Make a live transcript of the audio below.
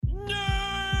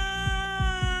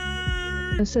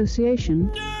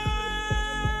Association.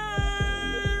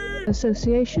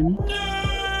 Association.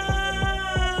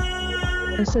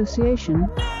 Association.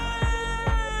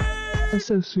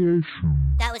 Association.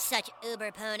 That was such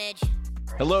uber ponage.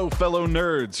 Hello, fellow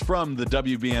nerds from the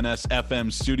WBNS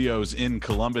FM studios in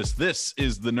Columbus. This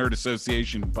is the Nerd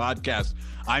Association podcast.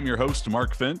 I'm your host,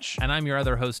 Mark Finch. And I'm your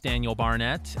other host, Daniel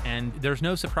Barnett. And there's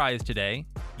no surprise today.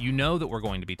 You know that we're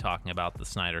going to be talking about the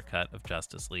Snyder Cut of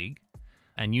Justice League.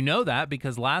 And you know that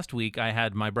because last week I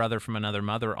had my brother from another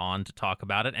mother on to talk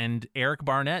about it. And Eric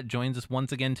Barnett joins us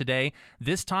once again today,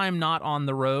 this time not on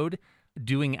the road,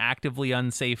 doing actively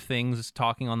unsafe things,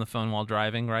 talking on the phone while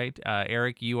driving, right?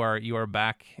 Eric, you are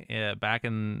back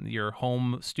in your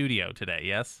home studio today,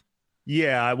 yes?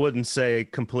 Yeah, I wouldn't say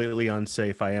completely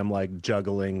unsafe. I am like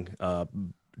juggling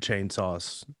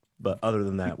chainsaws, but other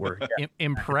than that, we're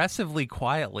impressively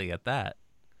quietly at that.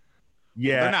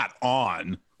 Yeah, they're not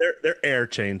on. They're air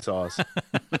chainsaws.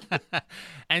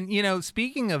 And, you know,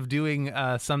 speaking of doing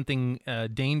something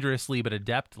dangerously but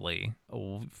adeptly,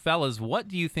 fellas, what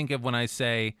do you think of when I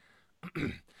say,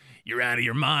 you're out of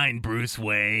your mind, Bruce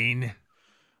Wayne?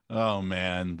 Oh,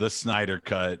 man, the Snyder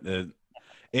Cut.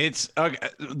 It's okay.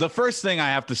 The first thing I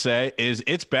have to say is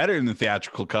it's better than the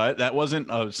theatrical cut. That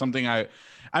wasn't something I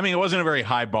mean, it wasn't a very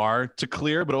high bar to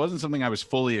clear, but it wasn't something I was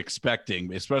fully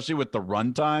expecting, especially with the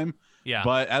runtime. Yeah.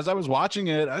 But as I was watching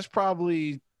it, I was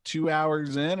probably 2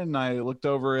 hours in, and I looked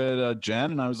over at Jen,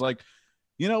 and I was like,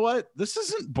 you know what? This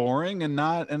isn't boring, and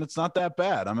it's not that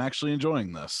bad. I'm actually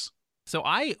enjoying this. So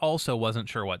I also wasn't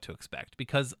sure what to expect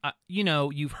because, you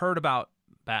know, you've heard about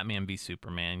Batman v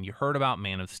Superman. You heard about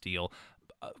Man of Steel.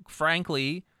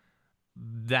 Frankly,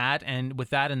 that and with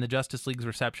that and the Justice League's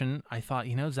reception, I thought,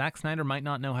 you know, Zack Snyder might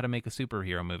not know how to make a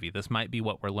superhero movie. This might be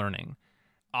what we're learning.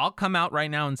 I'll come out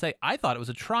right now and say I thought it was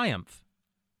a triumph.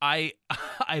 I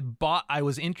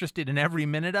was interested in every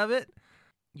minute of it.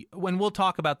 When we'll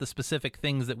talk about the specific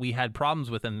things that we had problems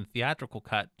with in the theatrical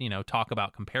cut, you know, talk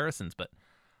about comparisons, but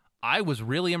I was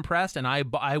really impressed and I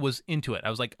was into it. I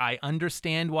was like, I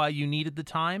understand why you needed the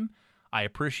time. I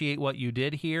appreciate what you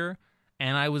did here,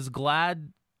 and I was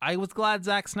glad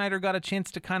Zack Snyder got a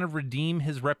chance to kind of redeem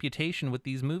his reputation with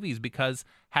these movies, because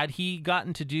had he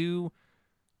gotten to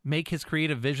make his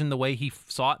creative vision the way he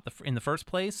saw it in the first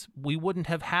place, we wouldn't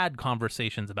have had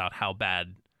conversations about how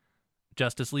bad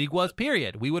Justice League was,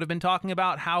 period. We would have been talking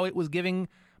about how it was giving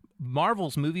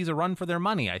Marvel's movies a run for their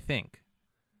money, I think.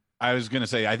 I was going to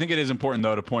say, I think it is important,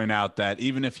 though, to point out that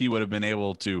even if he would have been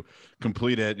able to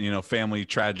complete it, you know, family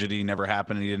tragedy never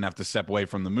happened and he didn't have to step away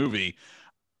from the movie,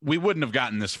 we wouldn't have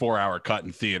gotten this 4-hour cut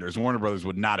in theaters. Warner Brothers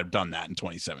would not have done that in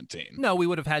 2017. No, we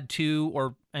would have had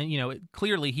two, and you know,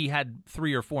 clearly he had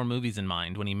 3 or 4 movies in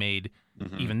mind when he made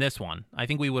even this one. I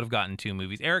think we would have gotten 2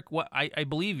 movies. Eric, I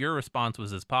believe your response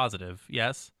was as positive,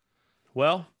 yes?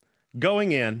 Well,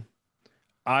 going in,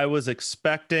 I was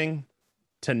expecting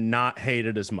to not hate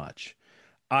it as much.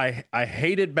 I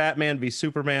hated Batman v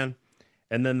Superman,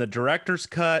 and then the director's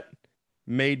cut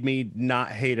made me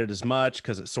not hate it as much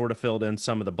because it sort of filled in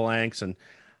some of the blanks. And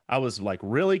I was like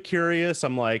really curious.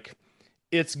 I'm like,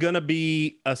 it's going to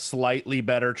be a slightly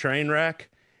better train wreck.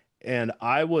 And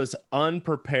I was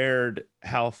unprepared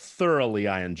how thoroughly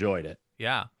I enjoyed it.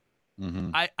 Yeah.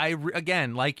 Mm-hmm.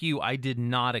 Again, like you, I did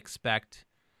not expect,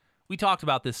 we talked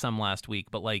about this some last week,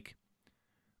 but like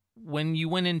when you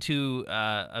went into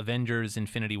Avengers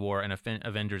Infinity War and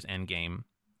Avengers Endgame,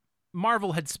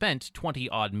 Marvel had spent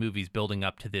 20-odd movies building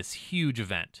up to this huge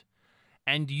event.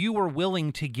 And you were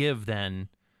willing to give then,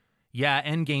 yeah,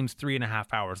 Endgame's 3.5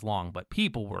 hours long, but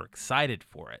people were excited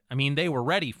for it. I mean, they were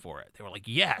ready for it. They were like,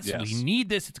 yes, we need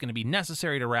this. It's going to be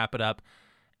necessary to wrap it up.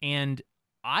 And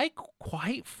I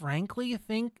quite frankly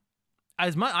think, I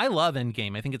love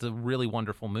Endgame. I think it's a really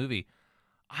wonderful movie.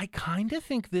 I kind of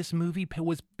think this movie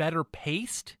was better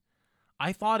paced.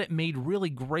 I thought it made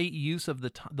really great use of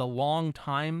the long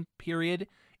time period.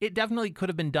 It definitely could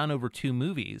have been done over 2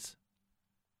 movies.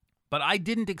 But I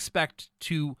didn't expect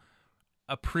to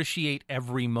appreciate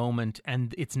every moment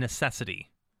and its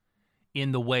necessity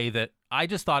in the way that I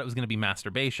just thought it was going to be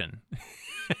masturbation.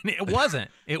 And it wasn't.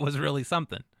 It was really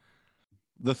something.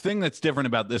 The thing that's different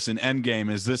about this in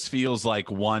Endgame is this feels like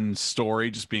one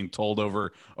story just being told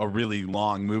over a really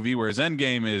long movie, whereas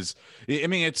Endgame is, I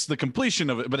mean, it's the completion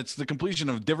of it, but it's the completion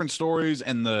of different stories,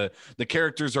 and the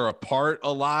characters are apart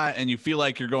a lot, and you feel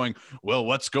like you're going, well,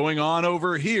 what's going on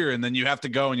over here? And then you have to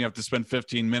go and you have to spend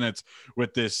 15 minutes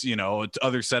with this, you know,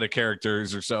 other set of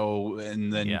characters or so,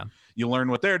 and then you learn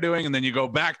what they're doing, and then you go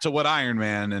back to what Iron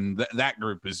Man and that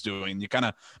group is doing. You kind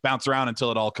of bounce around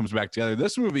until it all comes back together.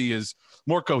 This movie is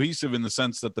more cohesive in the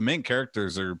sense that the main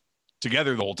characters are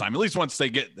together the whole time. At least once they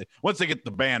get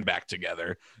the band back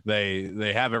together,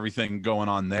 they have everything going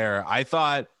on there. I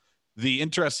thought the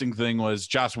interesting thing was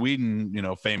Joss Whedon,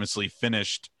 famously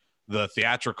finished the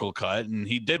theatrical cut, and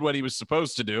he did what he was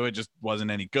supposed to do. It just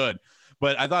wasn't any good.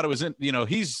 But I thought it was,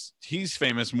 he's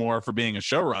famous more for being a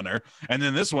showrunner. And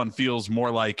then this one feels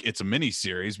more like it's a mini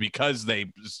series because they,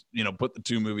 put the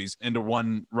two movies into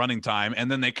one running time, and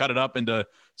then they cut it up into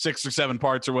 6 or 7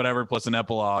 parts or whatever, plus an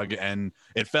epilogue. And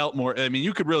it felt more,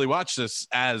 you could really watch this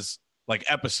as like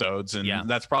episodes, and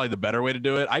that's probably the better way to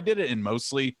do it. I did it in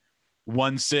mostly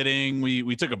one sitting.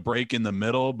 We took a break in the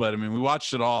middle, but we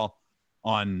watched it all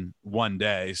on one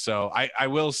day. So I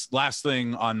will, last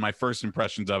thing on my first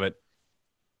impressions of it,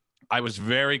 I was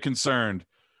very concerned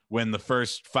when the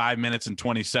first 5 minutes and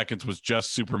 20 seconds was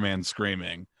just Superman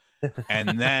screaming.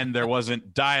 And then there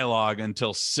wasn't dialogue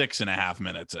until 6.5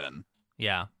 minutes in.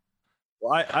 Yeah.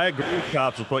 Well, I agree,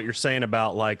 Cops, with what you're saying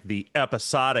about like the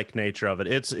episodic nature of it.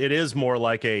 It is more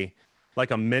like a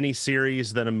mini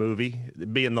series than a movie,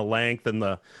 being the length and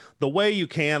the way you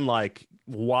can like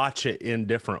watch it in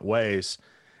different ways.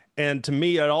 And to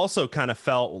me, it also kind of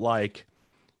felt like,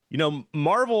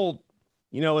 Marvel,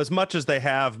 as much as they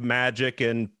have magic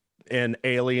and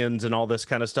aliens and all this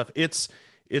kind of stuff, it's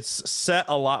set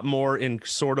a lot more in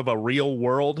sort of a real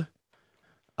world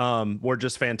where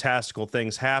just fantastical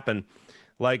things happen.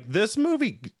 Like this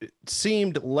movie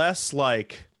seemed less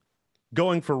like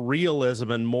going for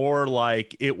realism and more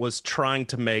like it was trying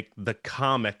to make the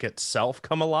comic itself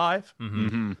come alive.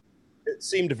 Mm-hmm. It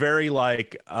seemed very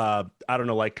like, I don't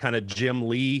know, like kind of Jim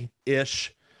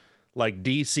Lee-ish, like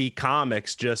DC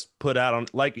Comics just put out on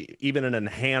like even an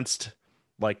enhanced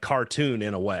like cartoon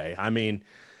in a way.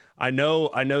 I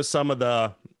know some of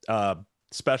the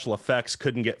special effects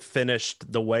couldn't get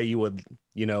finished the way you would,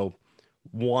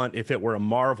 want if it were a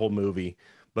Marvel movie.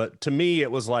 But to me,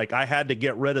 it was like I had to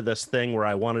get rid of this thing where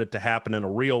I wanted it to happen in a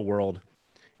real world,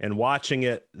 and watching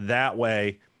it that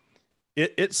way,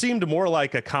 it seemed more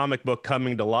like a comic book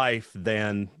coming to life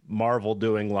than Marvel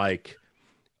doing like,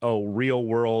 oh, real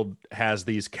world has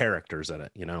these characters in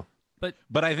it,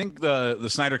 But I think the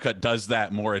Snyder Cut does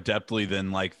that more adeptly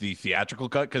than like the theatrical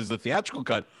cut, because the theatrical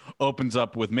cut opens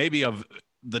up with maybe of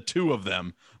the two of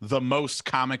them the most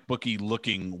comic booky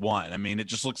looking one. It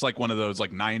just looks like one of those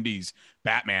like 90s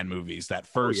Batman movies, that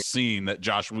first scene that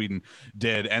Josh Whedon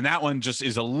did, and that one just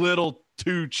is a little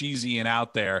too cheesy and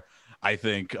out there, I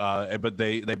think, but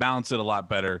they balance it a lot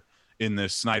better in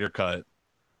this Snyder Cut.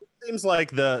 Seems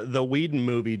like the Whedon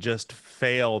movie just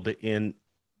failed in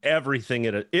everything.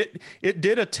 It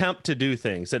did attempt to do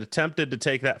things. It attempted to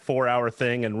take that 4-hour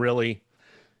thing and really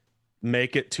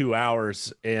make it 2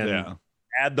 hours and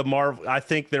add the Marvel. I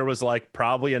think there was like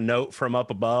probably a note from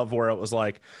up above where it was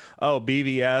like, oh,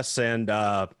 BVS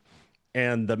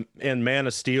and Man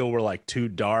of Steel were like too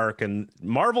dark, and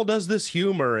Marvel does this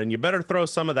humor, and you better throw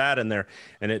some of that in there.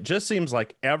 And it just seems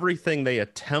like everything they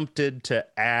attempted to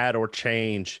add or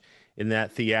change in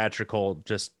that theatrical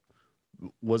just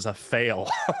was a fail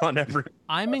on every.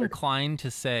 I'm inclined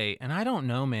to say, and I don't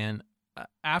know, man,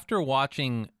 after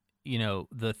watching,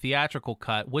 the theatrical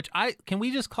cut, which can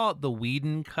we just call it the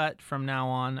Whedon cut from now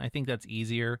on? I think that's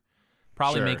easier.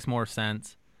 Probably makes more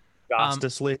sense.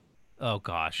 Justice League. Oh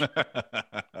gosh.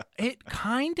 It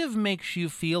kind of makes you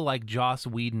feel like Joss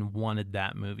Whedon wanted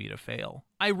that movie to fail.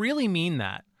 I really mean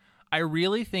that. I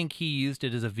really think he used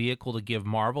it as a vehicle to give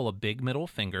Marvel a big middle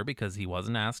finger because he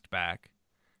wasn't asked back.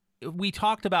 We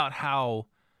talked about how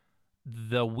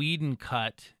the Whedon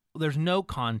cut, there's no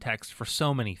context for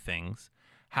so many things,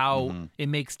 how it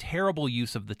makes terrible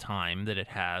use of the time that it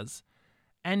has.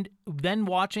 And then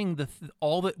watching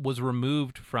all that was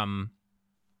removed from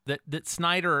that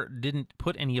Snyder didn't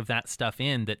put any of that stuff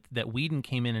in, that Whedon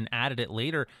came in and added it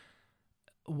later.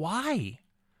 Why?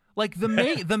 Like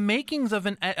the makings of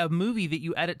a movie that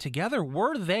you edit together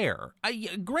were there.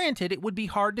 Granted, it would be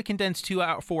hard to condense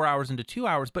 4 hours into 2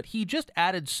 hours, but he just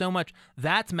added so much.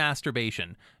 That's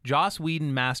masturbation. Joss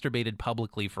Whedon masturbated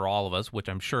publicly for all of us, which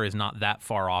I'm sure is not that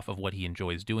far off of what he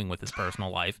enjoys doing with his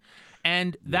personal life.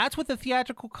 And that's what the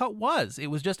theatrical cut was. It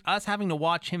was just us having to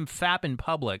watch him fap in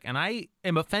public, and I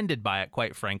am offended by it,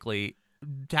 quite frankly,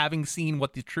 having seen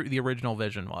what the original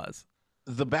vision was.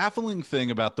 The baffling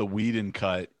thing about the Whedon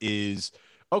cut is,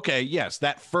 okay, yes,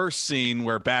 that first scene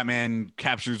where Batman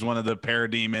captures one of the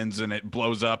parademons and it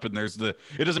blows up and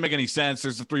it doesn't make any sense.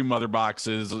 There's the 3 mother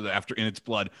boxes after in its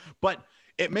blood, but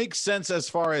it makes sense as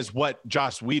far as what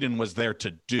Joss Whedon was there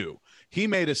to do. He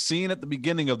made a scene at the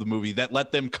beginning of the movie that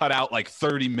let them cut out like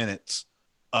 30 minutes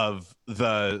of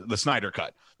the Snyder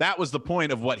cut. That was the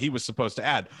point of what he was supposed to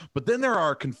add. But then there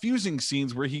are confusing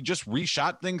scenes where he just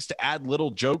reshot things to add little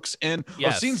jokes in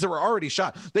of scenes that were already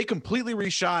shot. They completely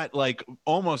reshot like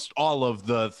almost all of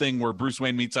the thing where Bruce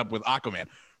Wayne meets up with Aquaman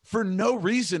for no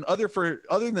reason other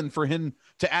than for him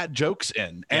to add jokes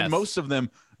in. And most of them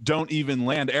don't even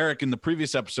land. Eric, in the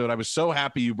previous episode, I was so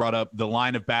happy you brought up the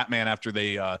line of Batman after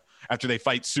they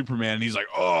fight Superman, and he's like,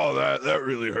 "Oh, that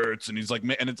really hurts," and he's like,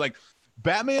 and it's like,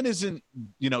 Batman isn't,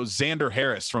 Xander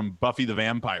Harris from Buffy the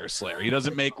Vampire Slayer. He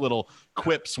doesn't make little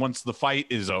quips once the fight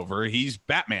is over. He's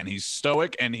Batman. He's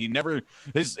stoic, and he never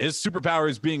his superpower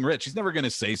is being rich. He's never going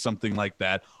to say something like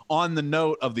that. On the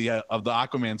note of the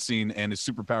Aquaman scene and his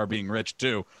superpower being rich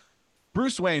too,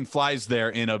 Bruce Wayne flies there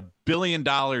in a $1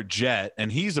 billion jet,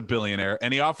 and he's a billionaire,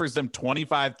 and he offers them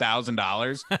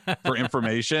 $25,000 for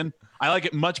information. I like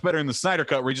it much better in the Snyder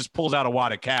Cut, where he just pulls out a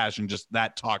wad of cash and just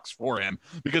that talks for him.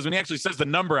 Because when he actually says the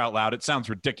number out loud, it sounds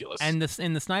ridiculous. And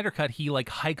in the Snyder Cut, he like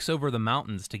hikes over the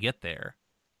mountains to get there,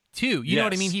 too. You know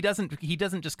what I mean? He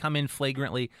doesn't just come in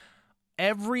flagrantly.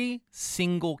 Every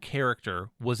single character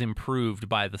was improved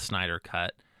by the Snyder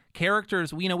Cut.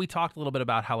 Characters, we talked a little bit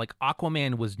about how like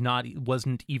Aquaman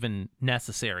wasn't even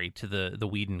necessary to the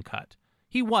Whedon cut.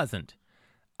 He wasn't.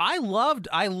 I loved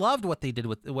what they did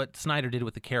with what Snyder did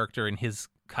with the character in his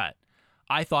cut.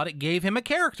 I thought it gave him a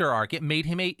character arc.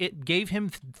 It gave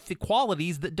him the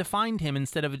qualities that defined him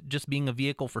instead of just being a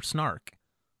vehicle for snark.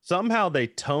 Somehow they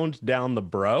toned down the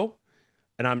bro,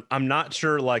 and I'm not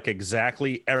sure like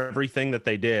exactly everything that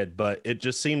they did, but it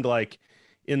just seemed like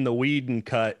in the Whedon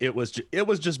cut it was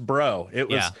just bro. It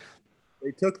was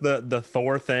They took the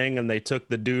Thor thing and they took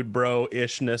the dude bro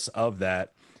ishness of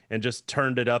that and just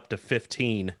turned it up to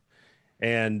 15,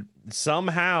 and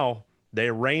somehow they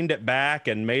reined it back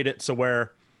and made it so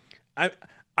where I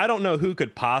don't know who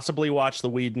could possibly watch the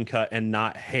Whedon cut and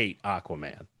not hate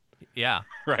Aquaman. Yeah,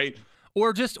 right.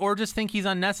 Or just think he's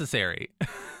unnecessary.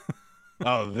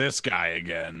 Oh, this guy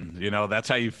again. That's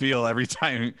how you feel every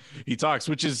time he talks,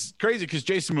 which is crazy because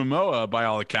Jason Momoa, by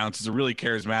all accounts, is a really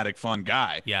charismatic, fun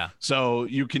guy. Yeah. So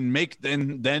you can make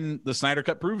then the Snyder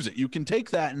Cut proves it. You can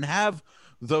take that and have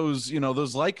those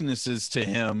likenesses to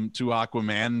him, to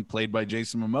Aquaman, played by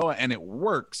Jason Momoa, and it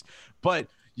works. But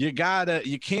you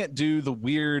can't do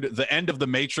the end of the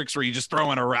Matrix where you just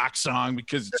throw in a rock song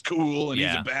because it's cool and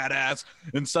he's a badass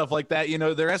and stuff like that.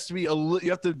 There has to be you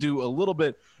have to do a little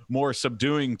bit more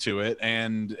subduing to it,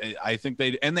 and I think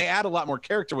they add a lot more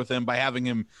character with him by having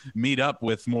him meet up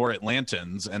with more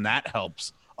Atlantans, and that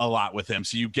helps a lot with him.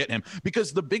 So you get him,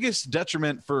 because the biggest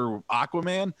detriment for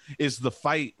Aquaman is the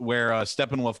fight where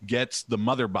Steppenwolf gets the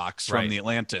mother box from the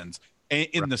Atlantans. And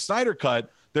in the Snyder Cut,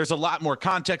 there's a lot more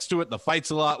context to it. The fight's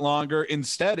a lot longer.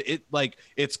 Instead,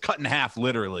 it's cut in half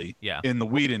literally in the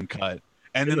Whedon cut,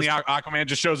 and then the Aquaman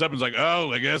just shows up and is like,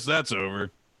 oh, I guess that's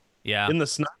over. Yeah. In the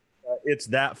Snyder Cut, it's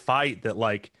that fight that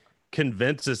like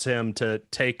convinces him to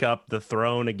take up the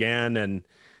throne again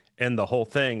and the whole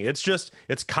thing.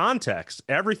 It's context.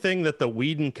 Everything that the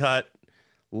Whedon cut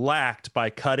lacked by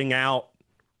cutting out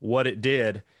what it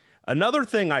did. Another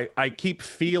thing I keep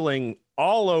feeling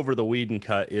all over the Whedon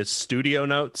cut is studio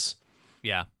notes.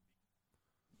 Yeah.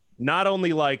 Not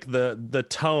only like the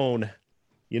tone,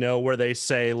 where they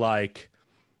say like,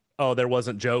 oh, there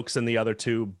wasn't jokes in the other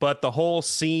two, but the whole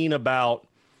scene about,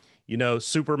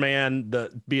 Superman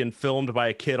being filmed by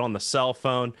a kid on the cell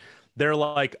phone. They're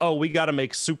like, oh, we got to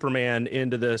make Superman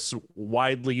into this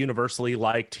widely universally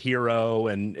liked hero.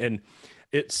 And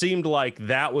it seemed like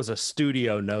that was a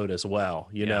studio note as well.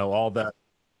 All the,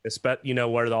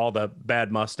 where all the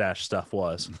bad mustache stuff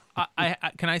was. I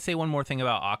can I say one more thing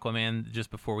about Aquaman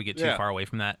just before we get too far away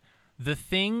from that? The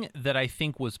thing that I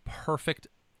think was perfect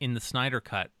in the Snyder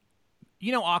Cut,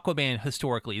 Aquaman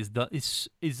historically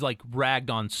is like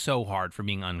ragged on so hard for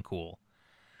being uncool.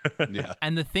 Yeah.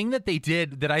 And the thing that they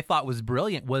did that I thought was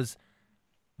brilliant was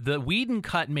the Whedon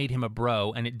cut made him a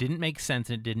bro, and it didn't make sense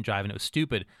and it didn't jive and it was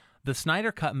stupid. The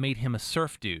Snyder Cut made him a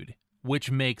surf dude, which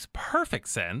makes perfect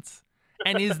sense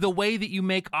and is the way that you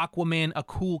make Aquaman a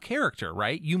cool character,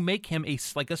 right? You make him a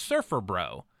surfer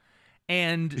bro.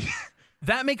 And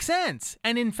that makes sense.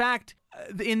 And in fact,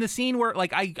 in the scene where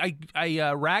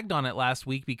I ragged on it last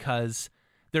week because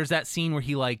there's that scene where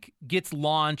he gets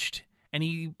launched and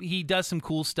he does some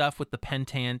cool stuff with the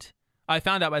pentant. I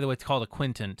found out, by the way, it's called a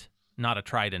quintant, not a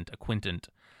trident, a quintant.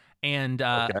 And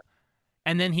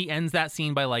and then he ends that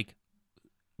scene by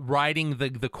riding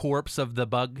the corpse of the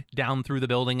bug down through the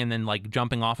building and then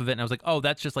jumping off of it. And I was like, oh,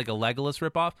 that's just like a Legolas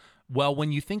ripoff. Well,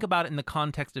 when you think about it in the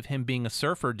context of him being a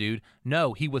surfer dude,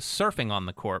 no, he was surfing on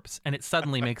the corpse, and it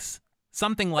suddenly makes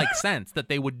something like sense that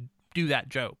they would do that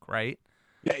joke, right?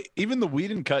 Yeah, even the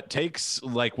Whedon cut takes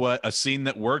like what a scene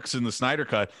that works in the Snyder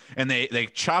cut, and they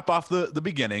chop off the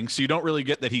beginning, so you don't really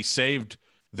get that he saved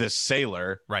this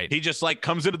sailor. Right. He just like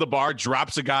comes into the bar,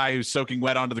 drops a guy who's soaking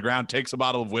wet onto the ground, takes a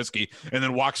bottle of whiskey, and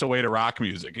then walks away to rock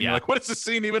music. And you're like, what is this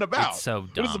scene even about? It's so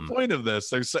dumb. What is the point of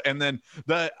this? And then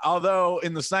although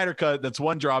in the Snyder cut, that's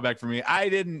one drawback for me. I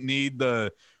didn't need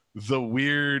the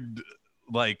weird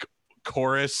like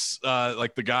chorus,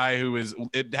 like the guy who is.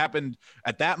 It happened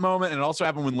at that moment, and it also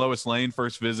happened when Lois Lane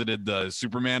first visited the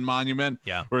Superman monument.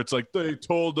 Yeah, where it's like they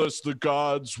told us the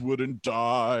gods wouldn't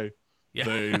die. Yeah.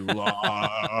 They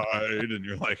lied, and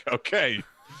you're like, okay,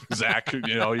 Zach,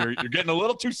 you're getting a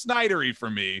little too Snydery for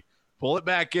me. Pull it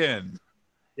back in.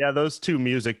 Yeah, those two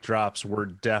music drops were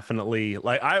definitely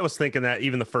like I was thinking that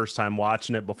even the first time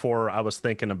watching it before I was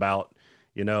thinking about,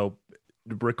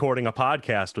 recording a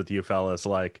podcast with you fellas.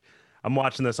 Like I'm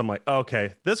watching this, I'm like,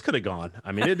 okay, this could have gone.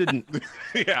 I mean, it didn't.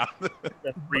 Yeah,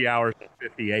 3 hours and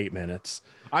 58 minutes.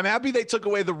 I'm happy they took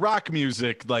away the rock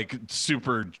music, like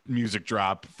super music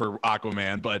drop for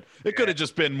Aquaman, but it could have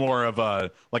just been more of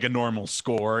a normal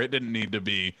score. It didn't need to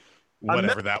be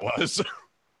whatever that was.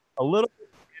 A little bit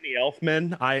of Danny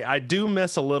Elfman. I do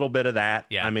miss a little bit of that.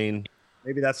 Yeah. I mean,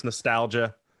 maybe that's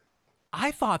nostalgia.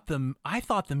 I thought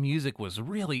the music was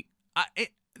really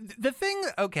the thing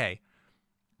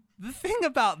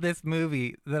about this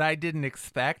movie that I didn't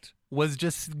expect was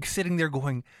just sitting there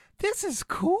going, this is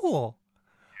cool.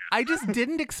 I just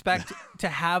didn't expect to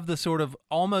have the sort of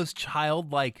almost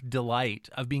childlike delight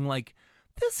of being like,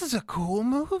 this is a cool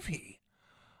movie.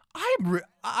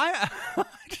 I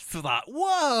just thought,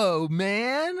 whoa,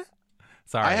 man.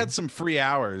 Sorry. I had some free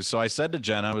hours, so I said to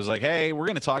Jen, I was like, hey, we're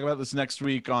going to talk about this next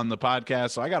week on the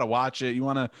podcast, so I got to watch it. You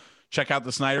want to check out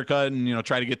the Snyder cut and,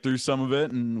 try to get through some of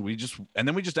it? And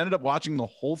then we just ended up watching the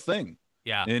whole thing.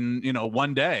 Yeah. In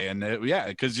one day. And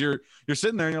because you're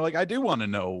sitting there and you're like, I do want to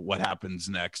know what happens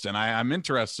next, and I'm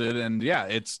interested. And yeah,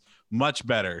 it's much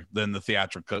better than the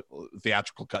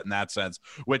theatrical cut in that sense,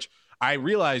 which I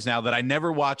realize now that I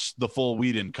never watched the full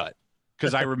Whedon cut,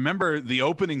 because I remember the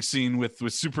opening scene with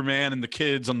Superman and the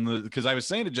kids because I was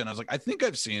saying to Jen, I was like, I think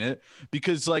I've seen it,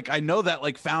 because like I know that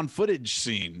like found footage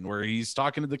scene where he's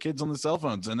talking to the kids on the cell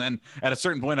phones, and then at a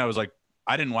certain point I was like,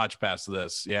 I didn't watch past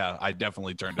this. Yeah, I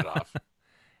definitely turned it off.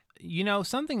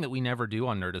 Something that we never do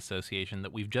on Nerd Association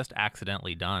that we've just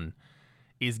accidentally done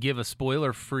is give a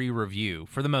spoiler-free review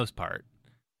for the most part.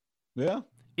 Yeah.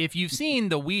 If you've seen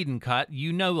the Whedon cut,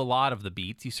 you know a lot of the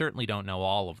beats. You certainly don't know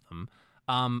all of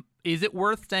them. Is it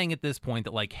worth saying at this point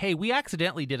that like, hey, we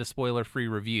accidentally did a spoiler-free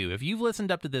review? If you've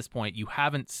listened up to this point, you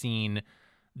haven't seen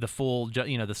the full,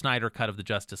 the Snyder cut of the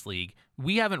Justice League.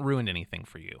 We haven't ruined anything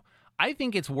for you. I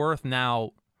think it's worth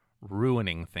now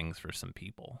ruining things for some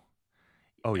people.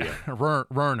 Oh, yeah.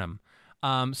 Ruin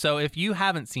them. So if you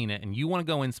haven't seen it and you want to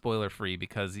go in spoiler free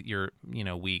because you're,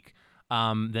 weak,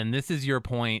 then this is your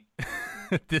point.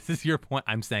 This is your point.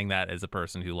 I'm saying that as a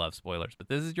person who loves spoilers, but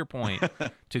this is your point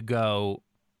to go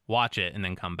watch it and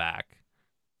then come back.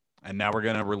 And now we're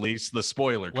going to release the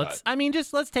spoiler cut.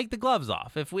 Let's take the gloves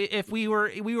off. If we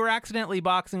were accidentally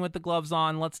boxing with the gloves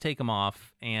on, let's take them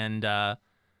off and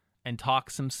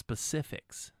talk some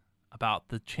specifics about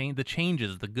the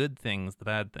changes, the good things, the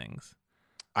bad things.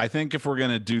 I think if we're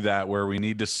going to do that, where we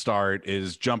need to start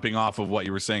is jumping off of what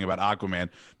you were saying about Aquaman,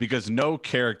 because no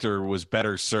character was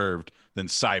better served than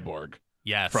Cyborg.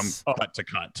 Yes. From cut to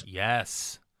cut.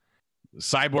 Yes.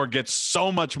 Cyborg gets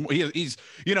so much more. He's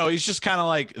just kind of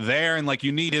like there, and like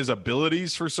you need his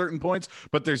abilities for certain points,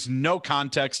 but there's no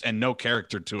context and no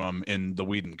character to him in the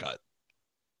Whedon cut.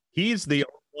 He's the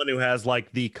one who has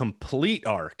like the complete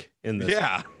arc in this.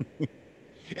 Yeah.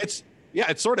 It's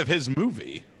sort of his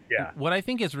movie. Yeah. What I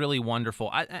think is really wonderful,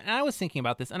 I was thinking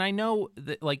about this, and I know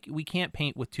that like we can't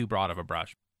paint with too broad of a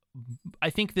brush. I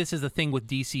think this is a thing with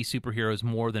DC superheroes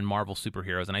more than Marvel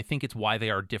superheroes, and I think it's why they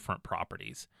are different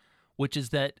properties, which is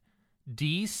that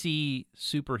DC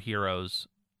superheroes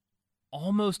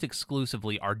almost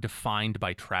exclusively are defined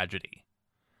by tragedy.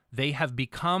 They have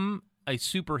become a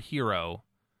superhero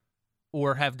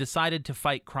or have decided to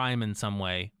fight crime in some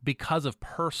way because of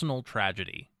personal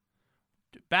tragedy.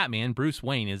 Batman, Bruce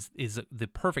Wayne is the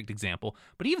perfect example,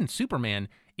 but even Superman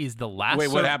is the last. Wait,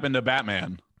 what happened to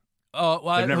Batman? Oh,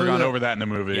 well, I've never gone over that in the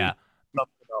movie. Yeah,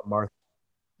 Something about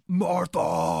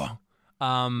Martha.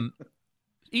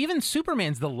 Even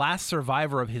Superman's the last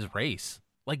survivor of his race.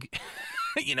 Like,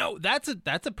 that's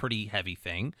a pretty heavy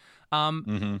thing.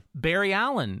 Barry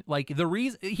Allen, like the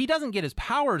reason he doesn't get his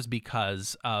powers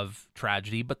because of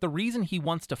tragedy, but the reason he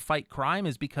wants to fight crime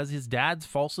is because his dad's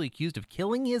falsely accused of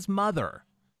killing his mother.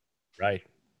 Right.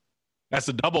 That's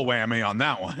a double whammy on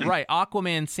that one. Right,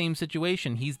 Aquaman, same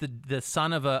situation. He's the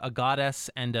son of a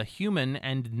goddess and a human,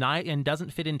 and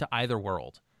doesn't fit into either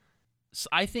world. So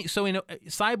I think so. In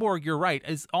Cyborg, you're right,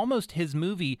 is almost his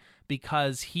movie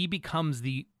because he becomes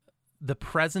the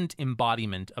present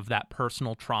embodiment of that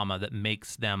personal trauma that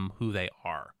makes them who they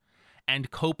are,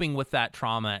 and coping with that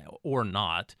trauma or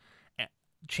not,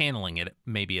 channeling it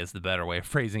maybe is the better way of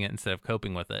phrasing it instead of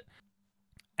coping with it.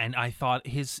 And I thought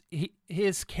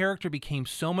his character became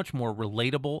so much more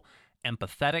relatable,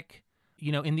 empathetic.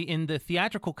 You know, in the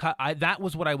theatrical cut, that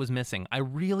was what I was missing. I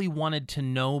really wanted to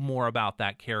know more about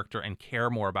that character and care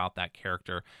more about that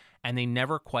character, and they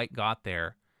never quite got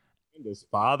there. His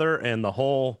father and the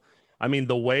whole, I mean,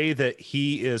 the way that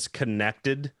he is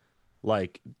connected,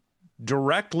 like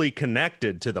directly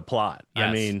connected to the plot. Yes.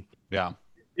 I mean, Yeah.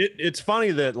 it's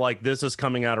funny that like this is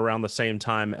coming out around the same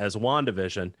time as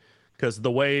WandaVision, because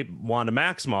the way Wanda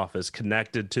Maximoff is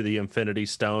connected to the Infinity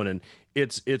Stone, and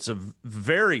it's a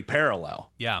very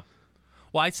parallel. Yeah.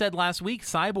 Well, I said last week,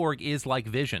 Cyborg is like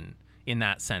Vision in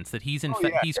that sense, that he's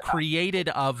he's created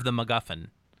of the MacGuffin.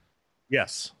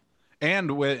 Yes.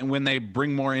 And when they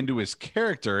bring more into his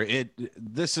character,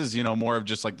 this is, you know, more of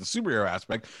just like the superhero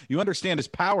aspect. You understand his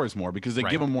powers more because they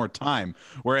give him more time.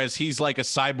 Whereas he's like a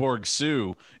cyborg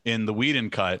Sue in the Whedon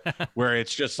cut, where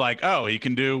it's just like, oh, he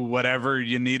can do whatever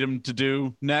you need him to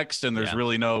do next, and there's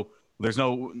really no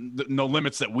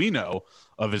limits that we know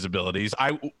of his abilities.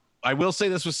 I will say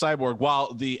this with Cyborg,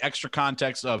 while the extra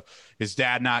context of his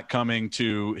dad not coming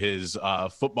to his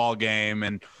football game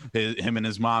and him and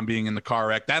his mom being in the car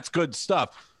wreck, that's good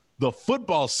stuff. The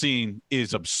football scene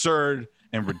is absurd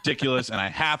and ridiculous, and I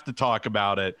have to talk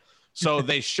about it. So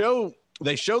they show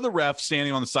the ref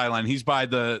standing on the sideline. He's by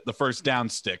the first down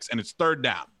sticks, and it's third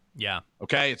down. Yeah.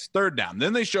 Okay, it's third down.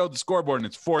 Then they show the scoreboard, and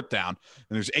it's fourth down, and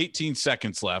there's 18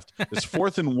 seconds left. It's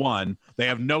 4th and 1. They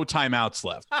have no timeouts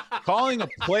left. Calling a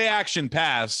play action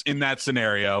pass in that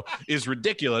scenario is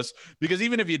ridiculous, because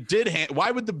even if you did,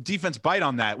 why would the defense bite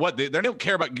on that? What, they don't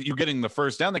care about you getting the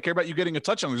first down. They care about you getting a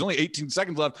touchdown. There's only 18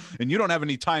 seconds left, and you don't have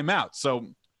any timeouts. So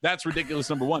that's ridiculous,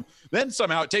 number one. Then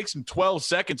somehow it takes him 12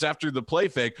 seconds after the play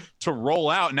fake to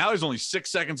roll out. Now there's only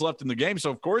 6 seconds left in the game,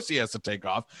 so of course he has to take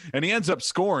off. And he ends up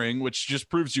scoring, which just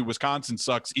proves you Wisconsin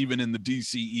sucks even in the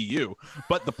DCEU.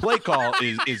 But the play call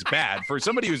is bad. For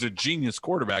somebody who's a genius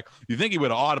quarterback, you think he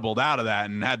would have audibled out of that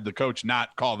and had the coach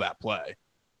not call that play.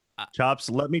 Chops,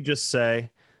 let me just say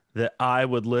that I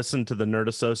would listen to the Nerd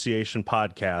Association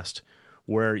podcast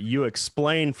where you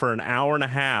explain for an hour and a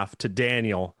half to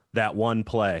Daniel that one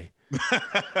play.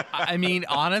 I mean,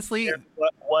 honestly,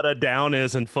 what a down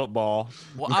is in football.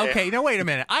 Well, okay, no, wait a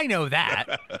minute. I know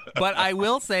that, but I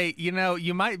will say, you know,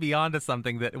 you might be onto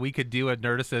something that we could do a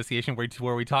Nerd Association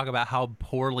where we talk about how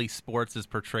poorly sports is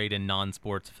portrayed in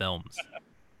non-sports films.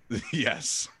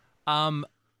 Yes. Can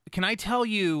I tell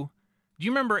you? Do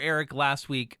you remember, Eric, last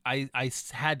week I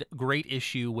had great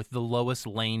issue with the Lois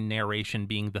Lane narration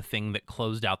being the thing that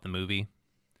closed out the movie?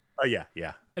 Oh yeah,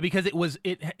 yeah. Because it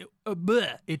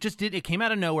came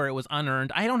out of nowhere. It was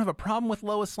unearned. I don't have a problem with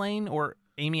Lois Lane or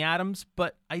Amy Adams,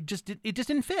 but it just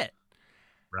didn't fit.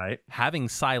 Right. Having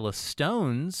Silas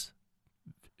Stone's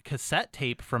cassette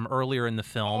tape from earlier in the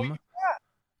film.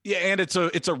 Yeah, and it's a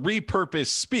repurposed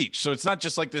speech, so it's not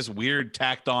just like this weird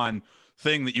tacked on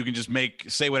thing that you can just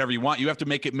say whatever you want. You have to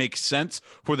make it make sense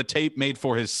for the tape made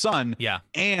for his son. Yeah.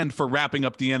 And for wrapping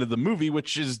up the end of the movie,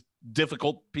 which is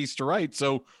difficult piece to write.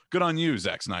 So good on you,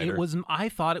 Zack Snyder. I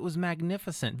thought it was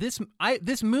magnificent. This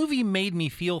movie made me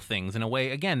feel things in a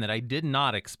way, again, that I did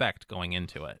not expect going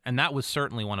into it. And that was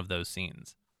certainly one of those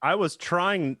scenes. I was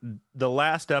trying the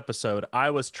last episode. I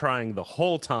was trying the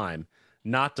whole time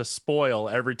not to spoil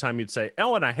every time you'd say,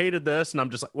 Ellen, I hated this. And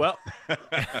I'm just like, well,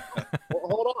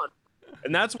 hold on.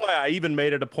 And that's why I even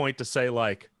made it a point to say,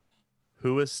 like,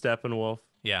 who is Steppenwolf?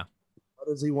 Yeah. What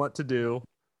does he want to do?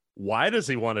 Why does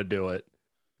he want to do it?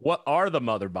 What are the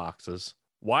mother boxes?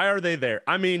 Why are they there?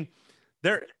 I mean,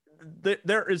 there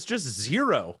is just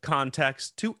zero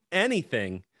context to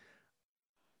anything.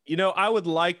 You know, I would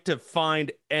like to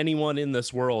find anyone in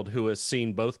this world who has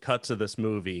seen both cuts of this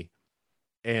movie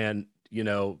and, you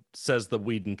know, says the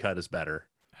Whedon cut is better.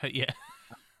 Yeah.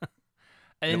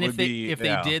 And if they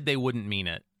did, they wouldn't mean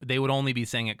it. They would only be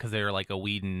saying it because they're like a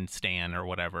Whedon stan or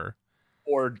whatever.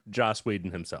 Or Joss Whedon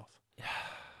himself.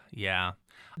 Yeah.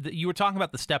 You were talking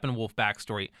about the Steppenwolf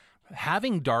backstory.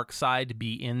 Having Darkseid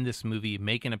be in this movie,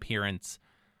 make an appearance,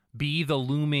 be the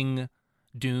looming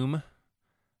doom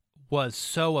was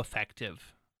so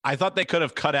effective. I thought they could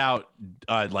have cut out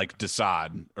like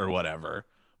Desaad or whatever.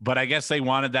 But I guess they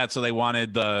wanted that, so they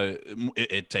wanted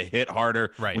it to hit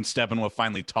harder Right. when Steppenwolf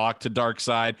finally talked to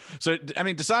Darkseid. So I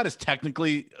mean, Desaad is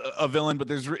technically a villain,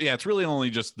 but it's really only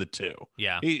just the two.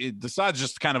 Yeah. Desaad's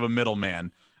just kind of a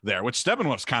middleman there, which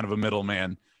Steppenwolf's kind of a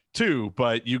middleman too.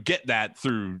 But you get that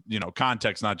through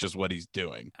context, not just what he's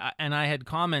doing. And I had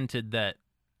commented that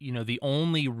the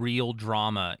only real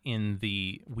drama in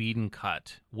the Whedon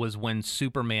cut was when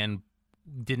Superman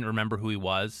didn't remember who he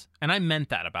was. And I meant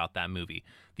that about that movie.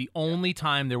 The only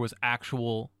time there was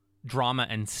actual drama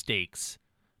and stakes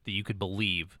that you could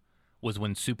believe was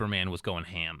when Superman was going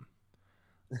ham.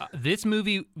 This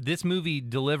movie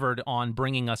delivered on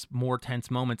bringing us more tense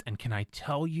moments. And can I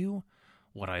tell you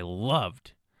what I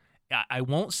loved? I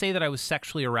won't say that I was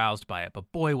sexually aroused by it,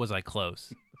 but boy, was I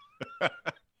close.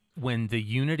 When the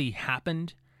unity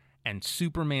happened and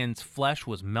Superman's flesh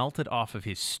was melted off of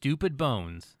his stupid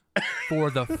bones for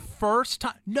the first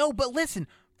time. No, but listen,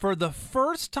 for the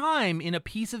first time in a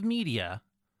piece of media,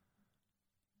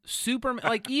 Superman,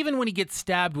 like even when he gets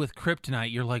stabbed with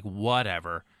kryptonite, you're like,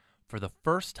 whatever. For the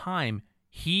first time,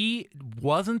 he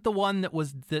wasn't the one that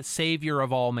was the savior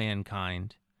of all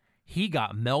mankind. He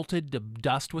got melted to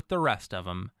dust with the rest of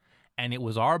them. And it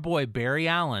was our boy Barry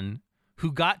Allen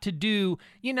who got to do,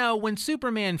 when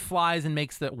Superman flies and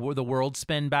makes the world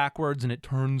spin backwards and it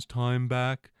turns time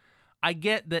back. I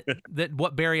get that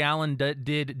what Barry Allen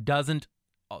did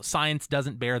science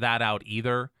doesn't bear that out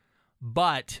either,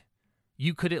 but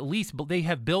you could at least, they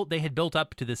had built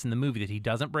up to this in the movie that he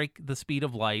doesn't break the speed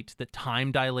of light, that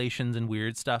time dilations and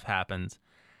weird stuff happens,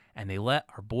 and they let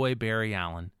our boy Barry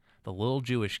Allen, the little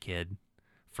Jewish kid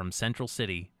from Central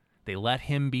City, they let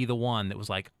him be the one that was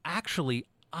like, actually,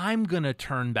 I'm going to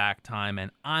turn back time and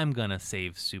I'm going to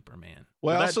save Superman.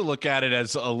 Well, I also look at it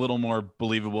as a little more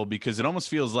believable because it almost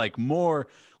feels like more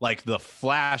like the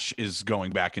Flash is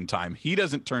going back in time. He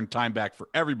doesn't turn time back for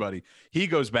everybody. He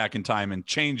goes back in time and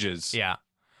changes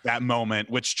that moment,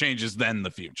 which changes then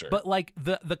the future. But like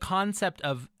the concept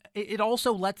of it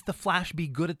also lets the Flash be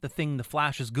good at the thing the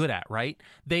Flash is good at, right?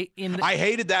 I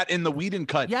hated that in the Whedon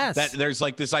cut. Yes. That there's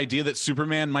like this idea that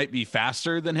Superman might be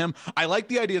faster than him. I like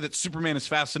the idea that Superman is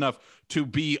fast enough to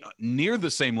be near the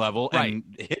same level and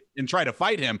hit and try to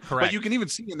fight him. Correct. But you can even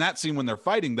see in that scene when they're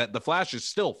fighting that the Flash is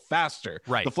still faster.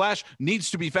 Right. The Flash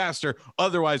needs to be faster.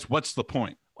 Otherwise, what's the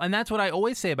point? And that's what I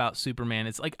always say about Superman.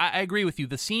 It's like, I agree with you.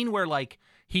 The scene where like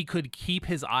he could keep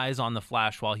his eyes on the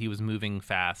Flash while he was moving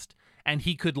fast, and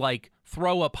he could like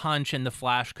throw a punch and the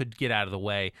Flash could get out of the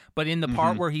way. But in the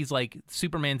part where he's like,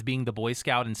 Superman's being the Boy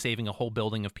Scout and saving a whole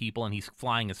building of people and he's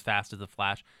flying as fast as the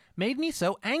Flash, made me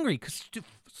so angry because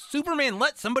Superman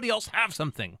let somebody else have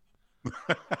something.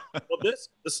 Well, the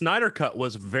Snyder Cut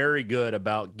was very good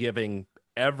about giving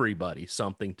everybody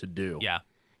something to do. Yeah.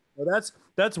 Well,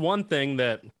 that's one thing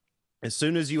that as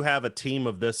soon as you have a team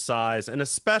of this size, and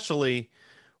especially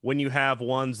when you have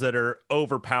ones that are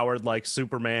overpowered like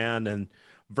Superman and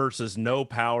versus no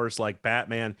powers like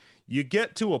Batman, you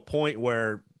get to a point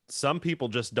where some people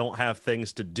just don't have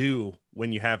things to do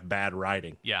when you have bad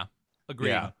writing. Yeah. Agreed.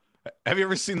 Yeah. Have you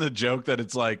ever seen the joke that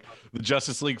it's like the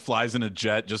Justice League flies in a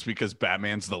jet just because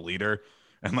Batman's the leader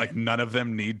and like none of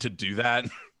them need to do that?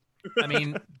 I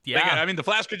mean, yeah. The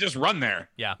Flash could just run there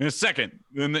in a second.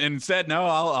 And instead, no,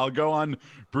 I'll go on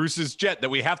Bruce's jet that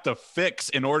we have to fix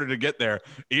in order to get there,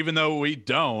 even though we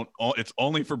don't. It's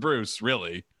only for Bruce,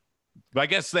 really. But I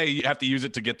guess they have to use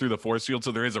it to get through the force field,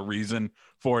 so there is a reason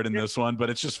for it in this one, but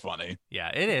it's just funny.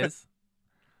 Yeah, it is.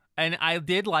 And I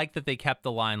did like that they kept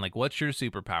the line, like, what's your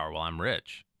superpower? Well, I'm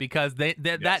rich. Because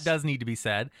that does need to be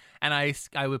said. And I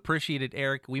appreciated,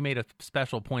 Eric, we made a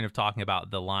special point of talking about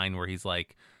the line where he's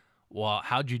like, well,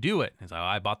 how'd you do it? He's like,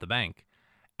 I bought the bank.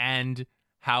 And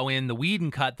how in the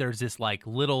Whedon cut, there's this like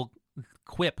little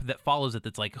quip that follows it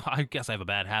that's like, I guess I have a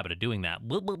bad habit of doing that.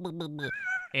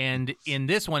 And in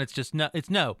this one, it's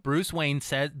no. Bruce Wayne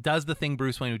does the thing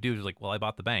Bruce Wayne would do. He's like, well, I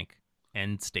bought the bank.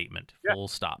 End statement. Full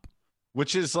stop.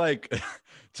 Which is like,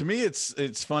 to me,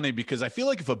 it's funny because I feel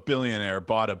like if a billionaire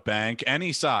bought a bank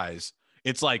any size,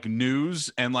 it's like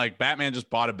news, and like Batman just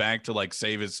bought a bank to like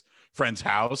save his friend's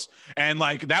house, and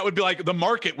like that would be like the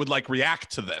market would like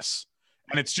react to this,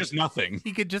 and it's just nothing.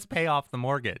 He could just pay off the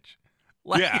mortgage.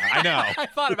 Like, yeah, I know. I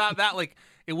thought about that. Like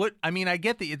it would. I mean, I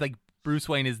get that like Bruce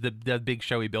Wayne is the big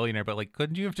showy billionaire, but like,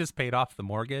 couldn't you have just paid off the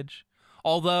mortgage?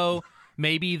 Although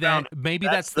maybe that's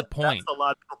the point. That's the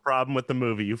logical problem with the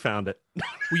movie. You found it.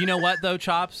 Well, you know what though,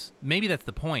 Chops? Maybe that's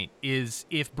the point. Is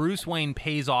if Bruce Wayne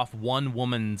pays off one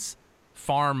woman's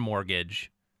farm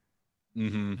mortgage,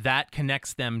 that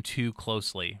connects them too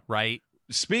closely, right?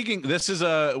 This is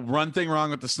a one thing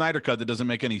wrong with the Snyder Cut that doesn't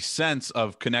make any sense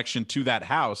of connection to that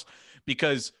house,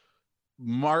 because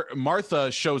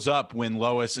Martha shows up when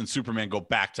Lois and Superman go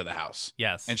back to the house.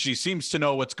 Yes. And she seems to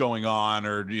know what's going on,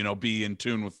 or, be in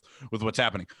tune with what's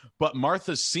happening. But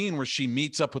Martha's scene where she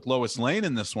meets up with Lois Lane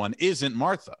in this one isn't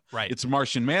Martha. Right. It's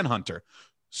Martian Manhunter.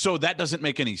 So that doesn't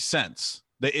make any sense.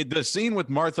 The scene with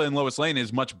Martha and Lois Lane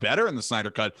is much better in the Snyder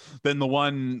Cut than the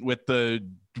one with the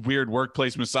weird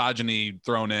workplace misogyny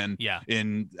thrown in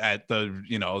at the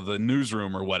the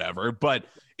newsroom or whatever. But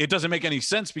it doesn't make any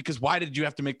sense, because why did you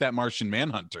have to make that Martian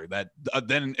Manhunter? That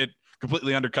then it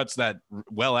completely undercuts that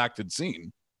well acted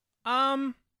scene.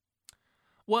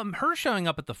 Well, her showing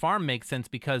up at the farm makes sense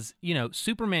because,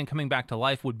 Superman coming back to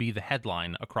life would be the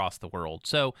headline across the world.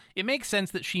 So it makes sense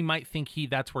that she might think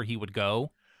that's where he would go.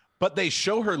 But they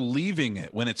show her leaving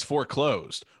it when it's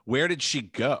foreclosed. Where did she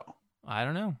go? I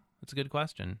don't know. That's a good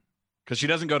question. Because she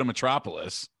doesn't go to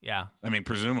Metropolis. Yeah. I mean,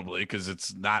 presumably, because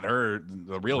it's not her,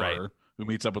 the real Right. her, who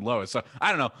meets up with Lois. So I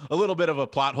don't know, a little bit of a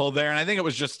plot hole there. And I think it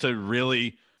was just to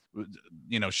really,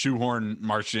 shoehorn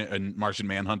Martian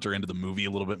Manhunter into the movie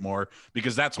a little bit more,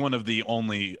 because that's one of the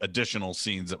only additional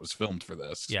scenes that was filmed for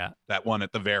this. Yeah. That one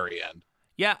at the very end.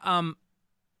 Yeah.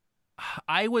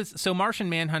 Martian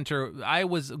Manhunter,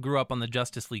 grew up on the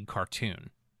Justice League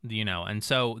cartoon, and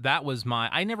so that was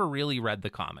I never really read the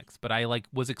comics, but I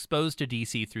was exposed to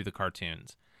DC through the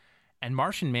cartoons. And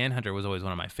Martian Manhunter was always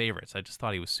one of my favorites. I just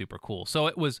thought he was super cool. So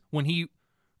it was when he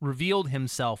revealed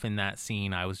himself in that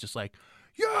scene, I was just like,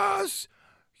 yes,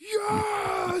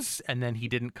 yes. And then he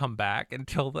didn't come back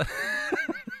until the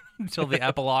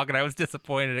epilogue, and I was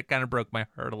disappointed. It kind of broke my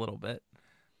heart a little bit.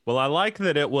 Well, I like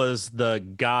that it was the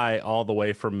guy all the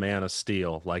way from Man of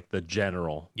Steel, like the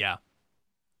general. Yeah.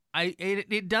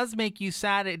 It does make you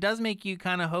sad. It does make you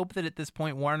kind of hope that at this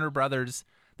point, Warner Brothers,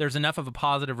 there's enough of a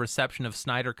positive reception of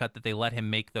Snyder Cut that they let him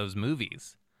make those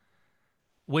movies.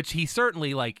 Which he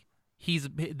certainly, the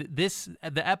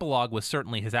epilogue was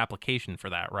certainly his application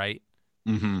for that, right?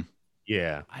 Mm-hmm.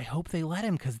 Yeah. I hope they let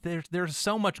him, because there's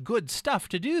so much good stuff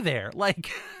to do there.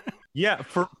 Yeah,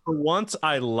 for once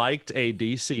I liked a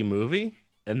DC movie,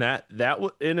 and that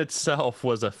in itself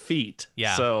was a feat.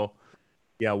 Yeah. So,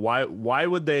 yeah, why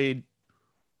would they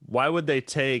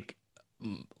take?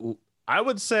 I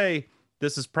would say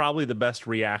this is probably the best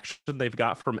reaction they've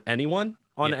got from anyone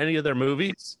on any of their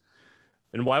movies.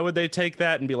 And why would they take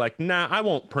that and be like, nah, I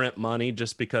won't print money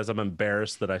just because I'm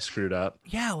embarrassed that I screwed up?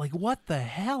 Yeah, what the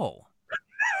hell?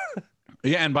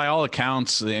 Yeah, and by all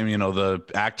accounts, the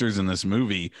actors in this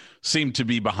movie seem to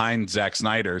be behind Zack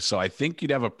Snyder, so I think you'd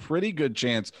have a pretty good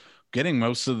chance getting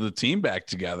most of the team back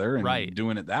together and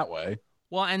doing it that way.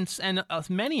 Well, and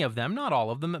many of them, not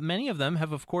all of them, but many of them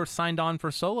have, of course, signed on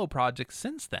for solo projects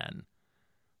since then.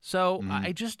 So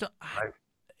I just,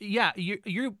 yeah,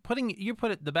 you put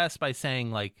it the best by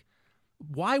saying,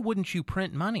 why wouldn't you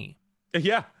print money?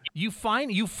 Yeah. You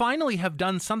finally have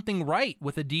done something right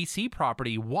with a DC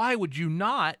property. Why would you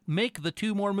not make the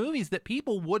 2 more movies that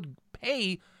people would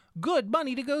pay good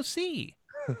money to go see?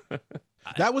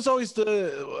 That was always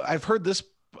I've heard this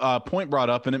point brought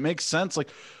up, and it makes sense.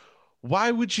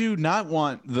 Why would you not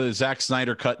want the Zack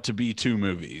Snyder cut to be 2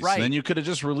 movies? Right. Then you could have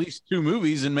just released 2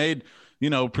 movies and made,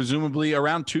 presumably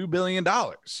around $2 billion.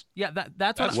 Yeah,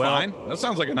 that's fine. That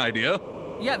sounds like an idea.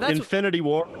 Yeah, that's Infinity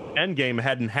War Endgame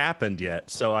hadn't happened yet,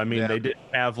 so I mean they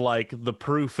didn't have the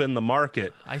proof in the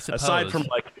market. I suppose. Aside from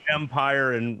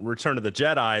Empire and Return of the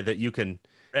Jedi, that you can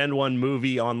end one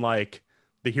movie on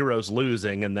the heroes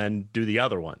losing and then do the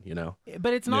other one,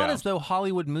 But it's not as though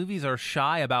Hollywood movies are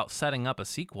shy about setting up a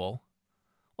sequel.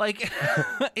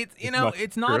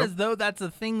 It's not as though that's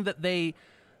a thing that they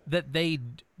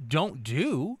don't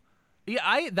do.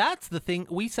 Yeah, that's the thing.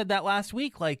 We said that last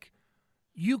week.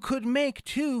 You could make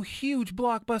 2 huge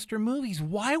blockbuster movies.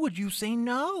 Why would you say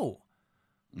no?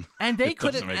 And they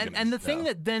couldn't. And the thing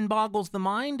that then boggles the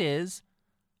mind is,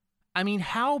 I mean,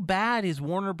 how bad is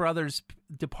Warner Brothers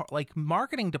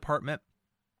marketing department,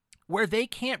 where they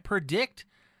can't predict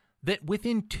that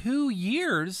within 2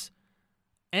 years,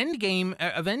 Endgame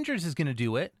Avengers is going to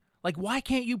do it? Why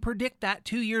can't you predict that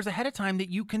 2 years ahead of time, that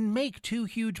you can make 2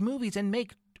 huge movies and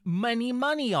make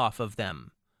money off of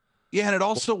them? Yeah, and it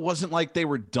also wasn't like they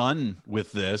were done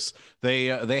with this. They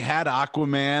had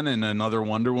Aquaman and another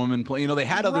Wonder Woman play. They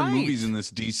had other movies in this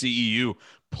DCEU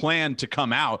planned to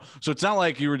come out. So it's not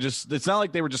like they were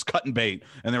just cutting bait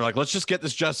and they were like, let's just get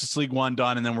this Justice League one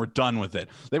done and then we're done with it.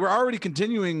 They were already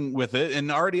continuing with it and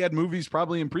already had movies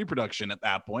probably in pre-production at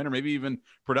that point, or maybe even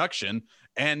production.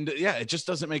 And yeah, it just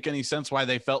doesn't make any sense why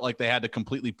they felt like they had to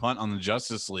completely punt on the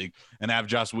Justice League and have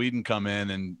Joss Whedon come in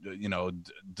and,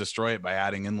 destroy it by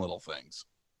adding in little things.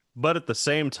 But at the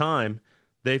same time,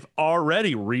 They've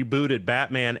already rebooted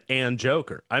Batman and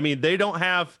Joker. I mean, they don't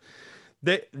have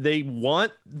they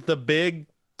want the big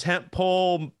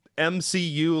tentpole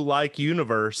MCU like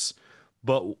universe,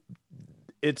 but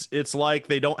it's like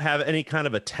they don't have any kind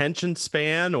of attention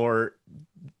span or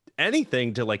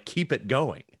anything to like keep it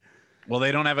going. Well,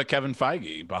 they don't have a Kevin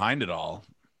Feige behind it all.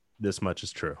 This much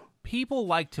is true. People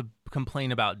like to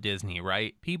complain about Disney,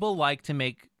 right? People like to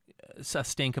make a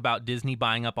stink about Disney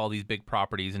buying up all these big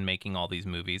properties and making all these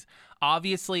movies.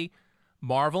 Obviously,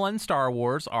 Marvel and Star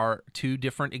Wars are two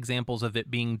different examples of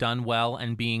it being done well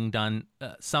and being done,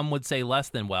 some would say less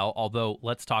than well, although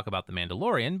let's talk about The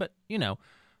Mandalorian. But, you know,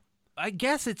 I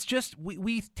guess it's just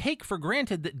we take for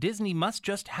granted that Disney must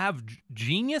just have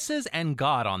geniuses and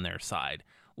God on their side.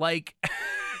 Like,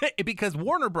 because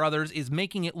Warner Brothers is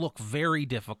making it look very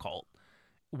difficult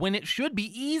when it should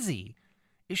be easy.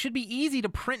 It should be easy to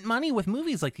print money with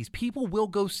movies like these. People will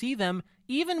go see them.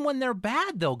 Even when they're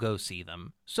bad, they'll go see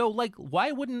them. So, like,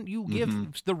 why wouldn't you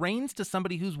give the reins to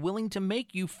somebody who's willing to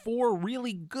make you 4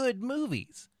 really good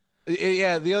movies?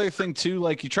 Yeah, the other thing, too,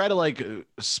 like, you try to, like,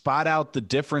 spot out the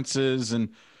differences, and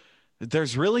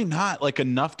there's really not, like,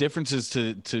 enough differences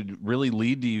to really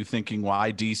lead to you thinking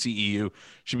why DCEU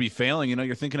should be failing. You know,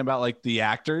 you're thinking about, like, the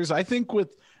actors. I think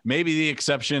with maybe the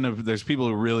exception of there's people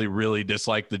who really, really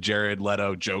dislike the Jared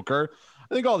Leto Joker.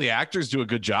 I think all the actors do a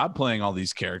good job playing all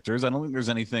these characters. I don't think there's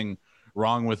anything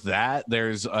wrong with that.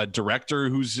 There's a director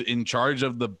who's in charge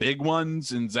of the big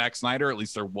ones in Zack Snyder, at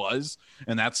least there was,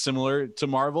 and that's similar to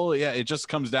Marvel. Yeah, it just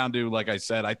comes down to, like I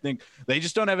said, I think they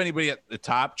just don't have anybody at the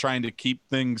top trying to keep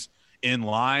things in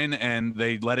line, and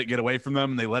they let it get away from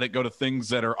them. They let it go to things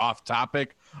that are off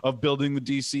topic of building the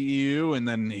DCEU, and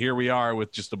then here we are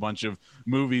with just a bunch of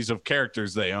movies of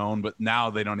characters they own, but now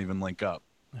they don't even link up.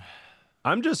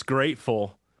 I'm just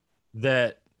grateful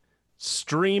that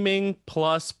streaming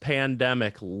plus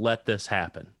pandemic let this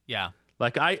happen. Yeah.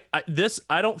 Like I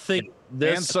don't think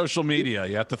this and social media,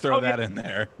 you have to throw that in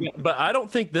there. But I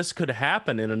don't think this could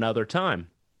happen in another time.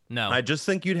 No. I just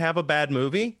think you'd have a bad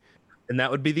movie and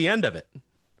that would be the end of it.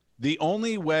 The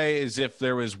only way is if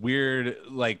there was weird,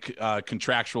 like,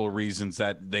 contractual reasons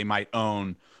that they might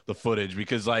own the footage,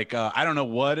 because, like, I don't know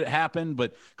what happened,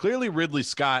 but clearly Ridley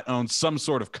Scott owns some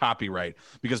sort of copyright,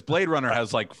 because Blade Runner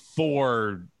has like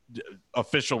 4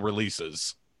 official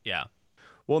releases. Yeah.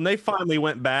 Well, and they finally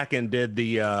went back and did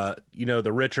the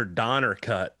the Richard Donner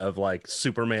cut of like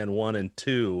Superman 1 and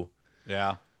 2.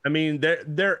 Yeah. I mean,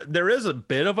 there is a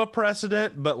bit of a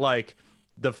precedent, but like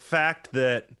the fact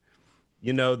that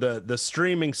the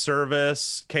streaming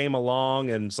service came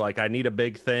along and it's like, I need a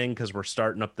big thing because we're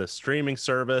starting up this streaming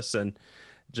service, and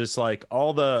just like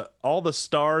all the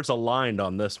stars aligned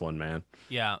on this one, man.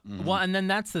 Yeah. Well, and then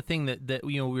that's the thing that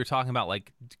we were talking about,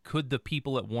 like, could the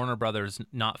people at Warner Brothers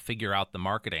not figure out the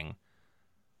marketing?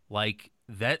 Like,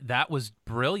 that was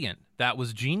brilliant. That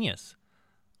was genius.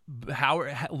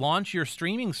 Launch your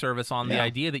streaming service on the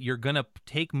idea that you're going to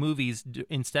take movies,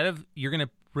 instead of, you're going to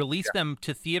release them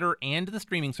to theater and the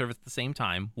streaming service at the same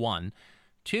time, 1.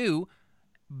 2,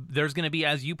 there's going to be,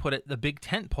 as you put it, the big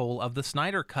tent pole of the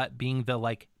Snyder Cut being the,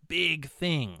 like, big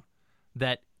thing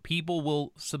that people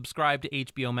will subscribe to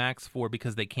HBO Max for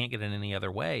because they can't get it any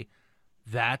other way.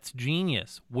 That's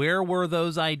genius. Where were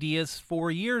those ideas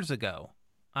 4 years ago?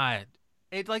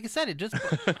 Like I said, it just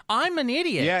I'm an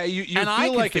idiot. Yeah, you and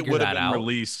feel like it would have been out.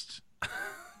 released.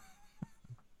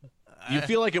 You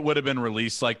feel like it would have been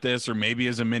released like this, or maybe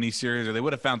as a miniseries, or they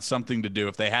would have found something to do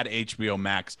if they had HBO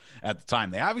Max at the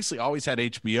time. They obviously always had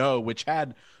HBO, which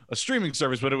had a streaming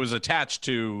service, but it was attached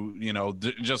to,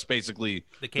 just basically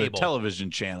the cable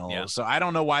television channel. Yeah. So I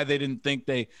don't know why they didn't think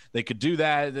they could do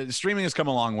that. The streaming has come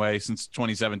a long way since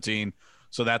 2017,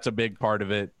 so that's a big part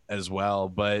of it as well.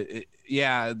 But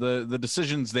the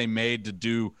decisions they made to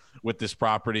do with this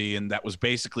property, and that was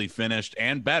basically finished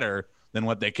and better than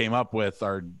what they came up with,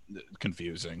 are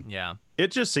confusing. Yeah.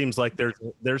 It just seems like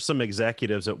there's some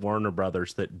executives at Warner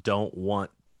Brothers that don't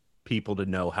want people to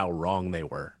know how wrong they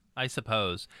were, I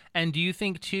suppose. And do you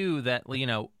think, too, that,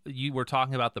 you were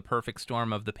talking about the perfect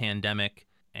storm of the pandemic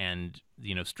and,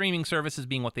 streaming services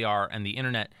being what they are and the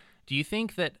internet. Do you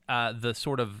think that the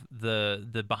sort of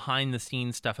the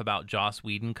behind-the-scenes stuff about Joss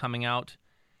Whedon coming out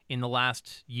in the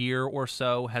last year or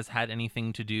so has had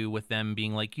anything to do with them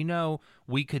being like,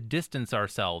 we could distance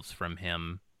ourselves from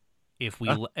him if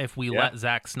we let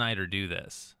Zack Snyder do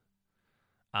this?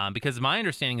 Because my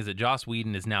understanding is that Joss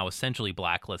Whedon is now essentially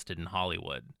blacklisted in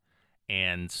Hollywood.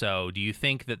 And so do you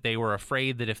think that they were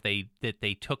afraid that if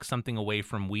they took something away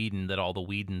from Whedon, that all the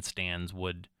Whedon stans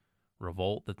would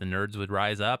revolt, that the nerds would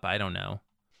rise up? I don't know.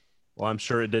 Well, I'm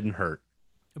sure it didn't hurt.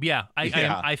 Yeah,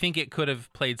 Yeah. I think it could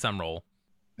have played some role.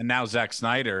 And now Zack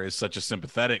Snyder is such a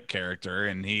sympathetic character,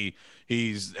 and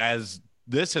he's as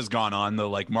this has gone on, the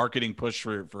like marketing push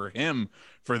for him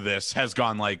for this has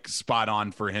gone like spot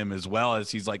on for him, as well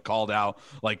as he's like called out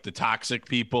like the toxic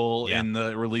people in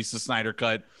the release the Snyder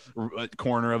Cut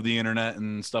corner of the internet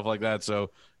and stuff like that.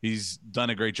 So he's done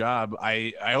a great job.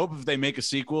 I hope if they make a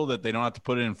sequel that they don't have to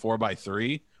put it in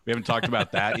 4:3. We haven't talked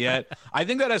about that yet. I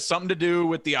think that has something to do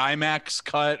with the IMAX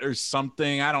cut or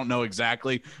something. I don't know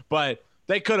exactly, but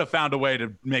they could have found a way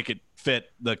to make it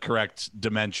fit the correct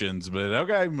dimensions. But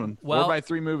okay,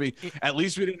 4:3 movie. At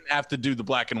least we didn't have to do the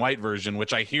black and white version,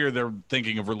 which I hear they're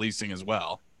thinking of releasing as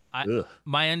well.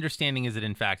 My understanding is that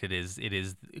in fact it is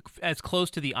as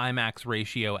close to the IMAX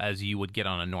ratio as you would get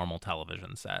on a normal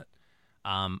television set.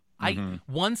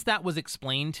 Once that was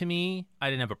explained to me, I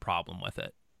didn't have a problem with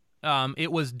it.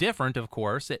 It was different, of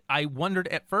course. I wondered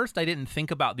at first. I didn't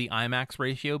think about the IMAX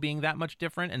ratio being that much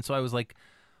different, and so I was like,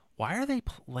 why are they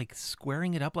like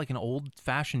squaring it up like an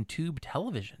old-fashioned tube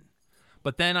television?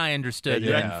 But then I understood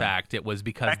that in fact it was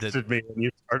because me when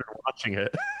you started watching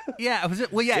it.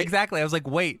 Exactly. I was like,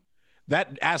 wait.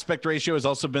 That aspect ratio has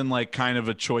also been like kind of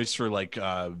a choice for like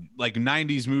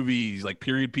 90s movies, like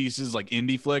period pieces, like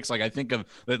indie flicks. Like I think of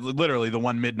literally the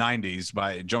one mid-90s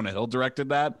by Jonah Hill directed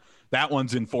that. That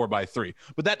one's in 4:3.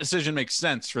 But that decision makes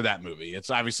sense for that movie.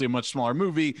 It's obviously a much smaller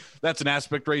movie. That's an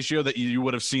aspect ratio that you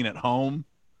would have seen at home.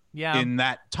 Yeah. In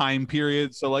that time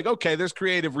period. So like, okay, there's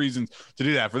creative reasons to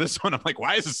do that. For this one, I'm like,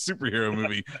 why is a superhero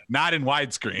movie not in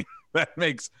widescreen? That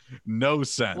makes no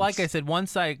sense. Like I said,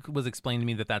 once I was explained to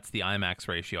me that that's the IMAX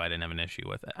ratio, I didn't have an issue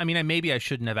with it. I mean, maybe I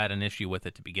shouldn't have had an issue with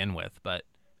it to begin with, but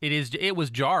it was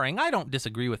jarring. I don't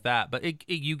disagree with that, but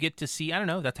you get to see, I don't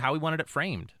know, that's how we wanted it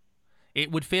framed.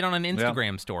 It would fit on an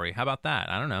Instagram story. How about that?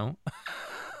 I don't know.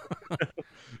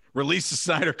 Release the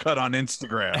Snyder Cut on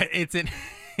Instagram.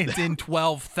 It's in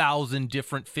 12,000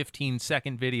 different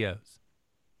 15-second videos.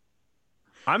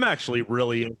 I'm actually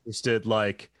really interested.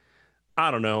 Like, I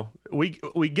don't know. We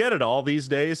get it all these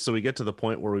days, so we get to the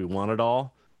point where we want it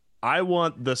all. I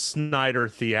want the Snyder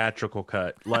theatrical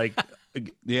cut. Like,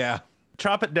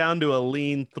 chop it down to a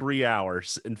lean 3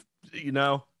 hours, and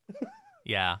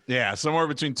Yeah, somewhere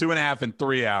between 2.5 and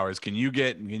 3 hours. Can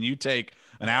you take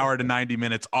an hour to 90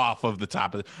 minutes off of the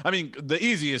top of it? I mean, the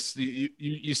easiest,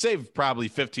 you save probably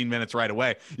 15 minutes right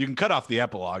away. You can cut off the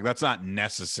epilogue. That's not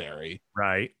necessary.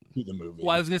 Right. To the movie.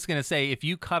 Well, I was just going to say, if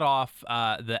you cut off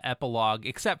the epilogue,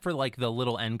 except for like the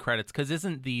little end credits, because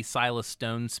isn't the Silas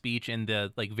Stone speech in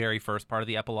the like very first part of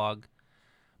the epilogue?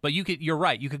 But you're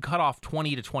right. You could cut off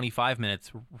 20 to 25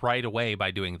 minutes right away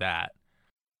by doing that.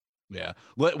 Yeah.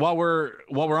 While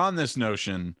we're on this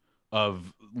notion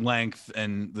of length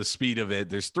and the speed of it,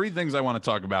 there's 3 things I want to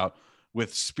talk about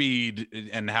with speed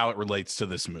and how it relates to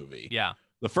this movie. Yeah.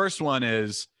 The first one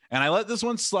is, and I let this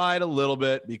one slide a little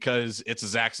bit because it's a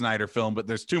Zack Snyder film, but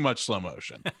there's too much slow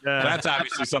motion. That's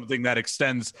obviously something that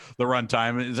extends the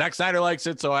runtime. Zack Snyder likes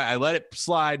it, so I let it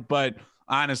slide, but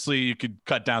honestly, you could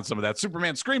cut down some of that.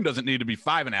 Superman Scream doesn't need to be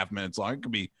 5.5 minutes long. It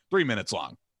could be 3 minutes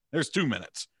long. There's 2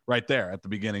 minutes right there at the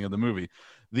beginning of the movie.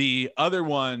 The other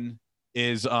one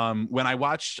is when I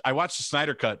watched the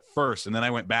Snyder Cut first, and then I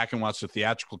went back and watched the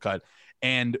theatrical cut,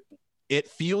 and it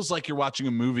feels like you're watching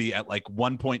a movie at like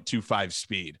 1.25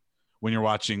 speed when you're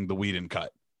watching the Whedon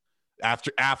cut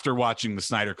after watching the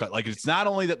Snyder Cut. Like, it's not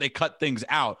only that they cut things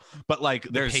out, but like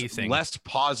there's less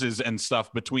pauses and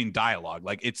stuff between dialogue.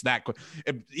 Like, it's that quick.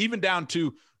 Even down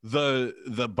to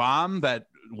the bomb that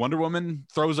Wonder Woman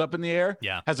throws up in the air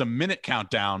has a minute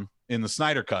countdown in the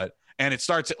Snyder Cut, and it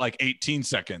starts at like 18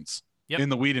 seconds in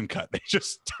the Whedon cut.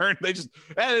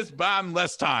 This bomb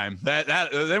less time.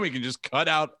 Then we can just cut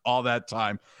out all that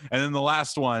time. And then the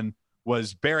last one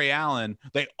was Barry Allen.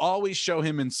 They always show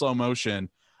him in slow motion.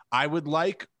 I would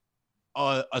like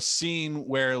a scene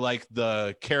where like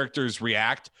the characters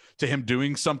react to him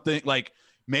doing something, like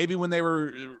maybe when they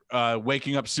were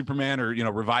waking up Superman or,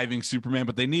 reviving Superman,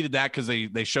 but they needed that because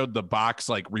they showed the box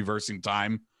like reversing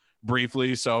time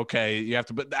briefly. So, okay, you have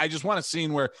to, but I just want a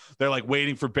scene where they're like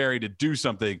waiting for Barry to do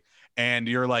something, and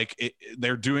you're like,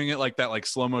 they're doing it like that, like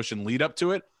slow motion lead up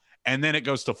to it. And then it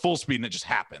goes to full speed and it just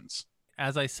happens.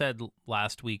 As I said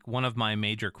last week, one of my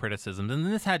major criticisms, and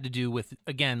this had to do with,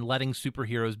 again, letting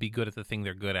superheroes be good at the thing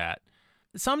they're good at.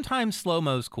 Sometimes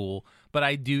slow-mo's cool, but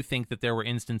I do think that there were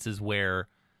instances where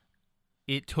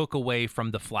it took away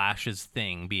from the Flash's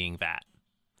thing being that.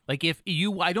 Like,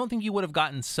 I don't think you would have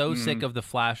gotten so sick of the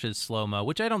Flash's slow-mo,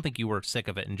 which I don't think you were sick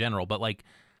of it in general, but like,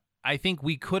 I think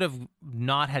we could have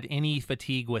not had any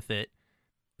fatigue with it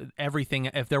everything,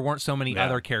 if there weren't so many Yeah.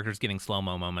 other characters getting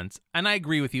slow-mo moments. And I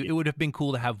agree with you. It would have been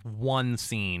cool to have one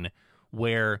scene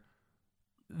where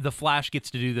the Flash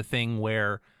gets to do the thing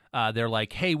where they're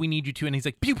like, hey, we need you to, and he's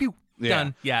like, pew, pew,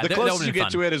 done. Yeah, The that closest would've you been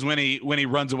get fun. to it is when he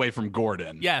runs away from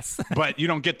Gordon. Yes. But you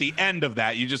don't get the end of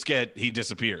that. You just get he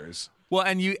disappears. Well,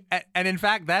 and in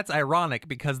fact, that's ironic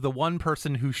because the one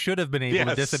person who should have been able to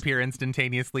Yes. disappear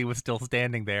instantaneously was still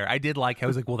standing there. I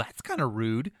was like, well, that's kind of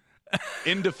rude.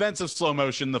 In defense of slow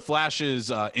motion, the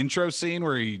Flash's intro scene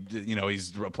where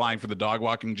he's applying for the dog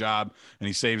walking job and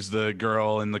he saves the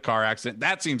girl in the car accident.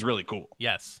 That scene's really cool.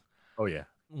 Yes. Oh yeah.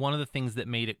 One of the things that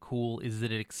made it cool is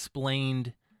that it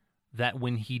explained that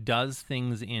when he does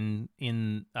things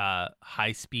in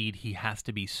high speed, he has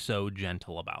to be so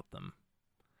gentle about them.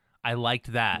 I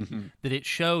liked that, that it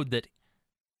showed that.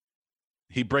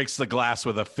 He breaks the glass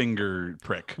with a finger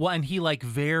prick. Well, and he like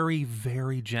very,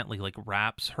 very gently like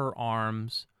wraps her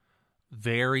arms,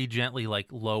 very gently like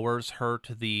lowers her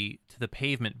to the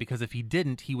pavement, because if he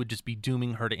didn't, he would just be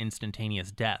dooming her to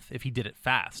instantaneous death if he did it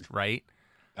fast, right?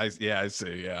 I see.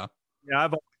 Yeah. Yeah,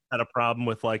 I've always had a problem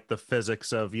with like the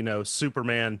physics of,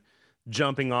 Superman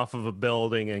jumping off of a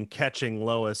building and catching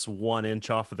Lois 1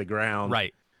 inch off of the ground.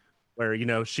 Right.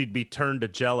 Where, she'd be turned to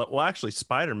jello. Well, actually,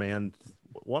 Spider-Man,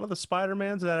 one of the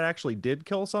Spider-Mans that actually did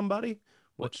kill somebody,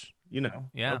 which, Yeah.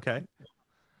 okay.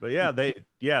 But yeah,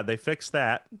 they fixed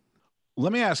that.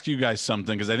 Let me ask you guys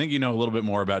something, because I think you know a little bit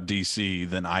more about DC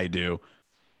than I do.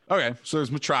 Okay, so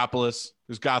there's Metropolis,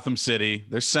 there's Gotham City,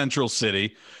 there's Central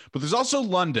City, but there's also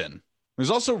London, there's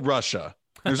also Russia,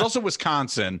 there's also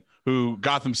Wisconsin, who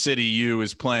Gotham City U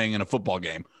is playing in a football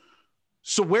game.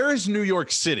 So where is New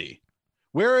York City?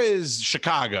 Where is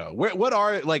Chicago?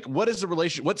 What is the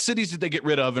relation? What cities did they get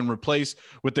rid of and replace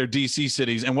with their DC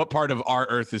cities? And what part of our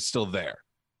Earth is still there?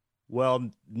 Well,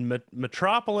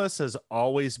 Metropolis has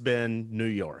always been New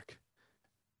York.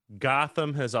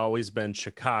 Gotham has always been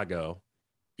Chicago,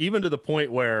 even to the point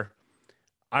where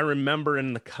I remember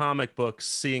in the comic books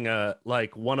seeing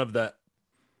one of the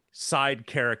side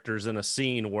characters in a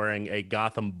scene wearing a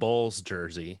Gotham Bulls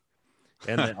jersey.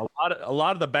 And then a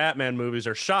lot of the Batman movies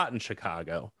are shot in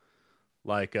Chicago,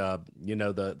 like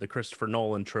the Christopher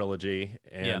Nolan trilogy.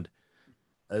 And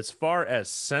as far as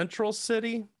Central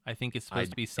City, I think it's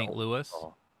supposed to be St. Louis.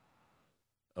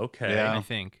 Okay. Yeah. I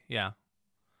think. Yeah.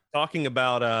 Talking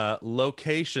about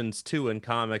locations too in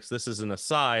comics, this is an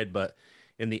aside, but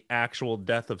in the actual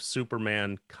Death of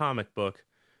Superman comic book,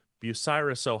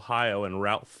 Bucyrus, Ohio, and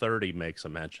Route 30 makes a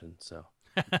mention. So,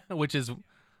 Which is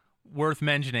worth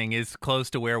mentioning, is close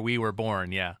to where we were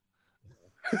born. Yeah.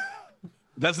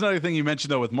 That's another thing you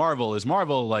mentioned though with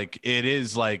Marvel like it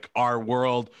is like our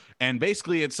world, and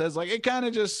basically it says like it kind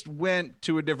of just went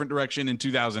to a different direction in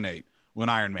 2008 when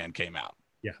Iron Man came out.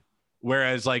 Yeah.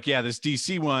 Whereas like this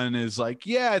DC one is like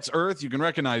it's Earth, you can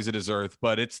recognize it as Earth,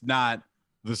 but it's not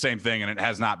the same thing, and it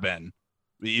has not been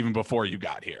even before you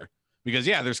got here, because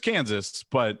there's Kansas,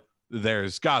 but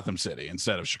there's Gotham City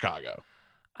instead of Chicago.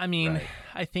 I mean, Right.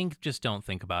 I think just don't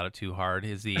think about it too hard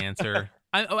is the answer.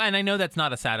 And I know that's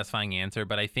not a satisfying answer,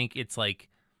 but I think it's like,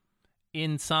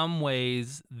 in some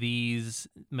ways, these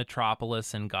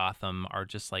Metropolis and Gotham are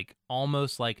just like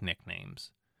almost like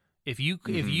nicknames. If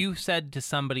you said to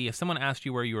somebody, if someone asked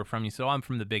you where you were from, you said, "Oh, I'm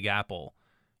from the Big Apple,"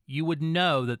 you would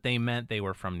know that they meant they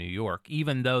were from New York,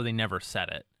 even though they never said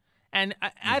it. And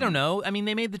I don't know. I mean,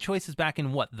 they made the choices back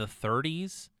in what, the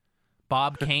 30s?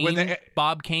 Bob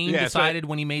Kane decided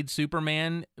when he made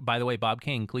Superman, by the way, Bob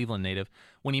Kane, Cleveland native,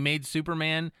 when he made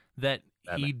Superman, that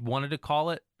he wanted to call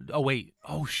it. Oh, wait.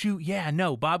 Oh, shoot. Yeah,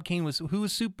 no. Bob Kane who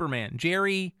was Superman?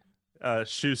 Jerry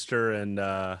Schuster and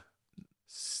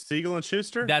Siegel and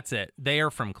Schuster. That's it. They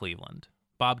are from Cleveland.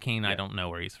 Bob Kane, I don't know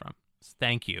where he's from.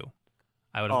 Thank you.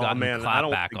 I would have gotten a I clap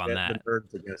don't back want on to that. get the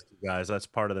nerds against you guys. That's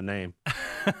part of the name.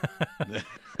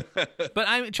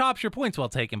 But Chops, your point's well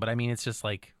taken. But I mean, it's just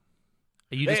like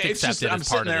you just accept it as I'm part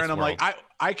sitting of there this and I'm world. like,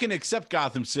 I can accept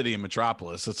Gotham City and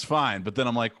Metropolis. That's fine. But then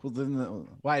I'm like, well, then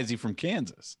why is he from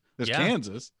Kansas? There's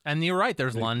Kansas. And you're right.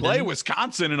 There's London. Play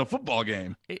Wisconsin in a football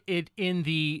game. It in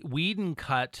the Whedon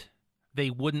cut, they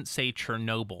wouldn't say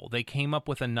Chernobyl. They came up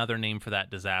with another name for that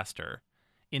disaster.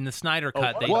 In the Snyder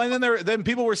cut, they Well, and then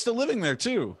people were still living there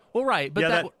too. well, right, but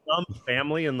that dumb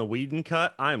family in the Whedon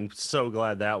cut. I'm so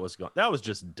glad that was gone. That was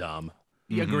just dumb.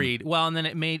 Agreed. Well, and then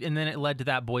it led to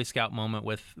that Boy Scout moment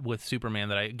with Superman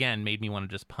that again made me want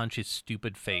to just punch his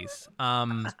stupid face.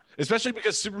 Especially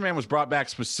because Superman was brought back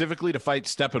specifically to fight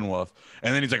Steppenwolf,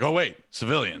 and then he's like, "Oh wait,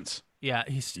 civilians," Yeah,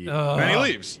 he's and then he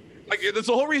leaves. Like that's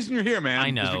the whole reason you're here, man. I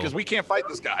know. is because we can't fight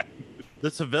this guy. The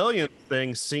civilian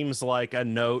thing seems like a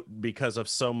note because of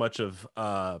so much of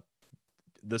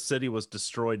the city was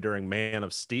destroyed during Man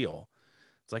of Steel.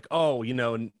 It's like, oh,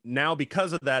 now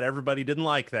because of that, everybody didn't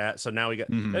like that. So now we got,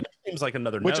 that seems like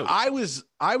another Which note. I was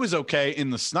okay in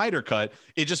the Snyder cut,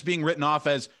 it just being written off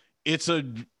as it's a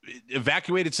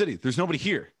evacuated city. There's nobody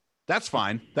here. That's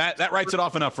fine. That writes it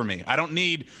off enough for me. I don't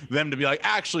need them to be like,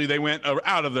 actually, they went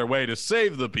out of their way to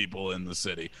save the people in the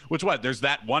city. Which what? There's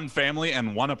that one family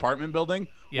and one apartment building.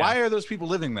 Yeah. Why are those people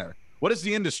living there? What is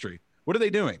the industry? What are they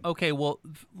doing? Okay, well,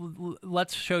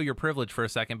 let's show your privilege for a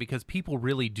second, because people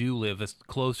really do live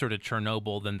closer to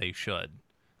Chernobyl than they should.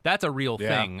 That's a real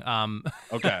thing.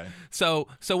 Okay. So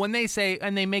when they say,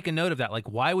 and they make a note of that, like,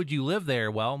 why would you live there?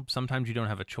 Well, sometimes you don't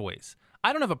have a choice.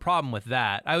 I don't have a problem with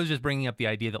that. I was just bringing up the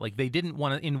idea that, like, they didn't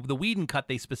want to, in the Whedon cut,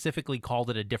 they specifically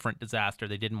called it a different disaster.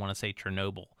 They didn't want to say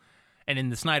Chernobyl. And in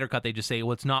the Snyder cut, they just say,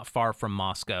 well, it's not far from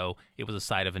Moscow. It was a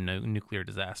site of a nuclear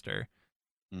disaster.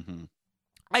 Mm-hmm.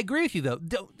 I agree with you,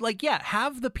 though. Like, yeah,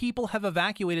 have the people have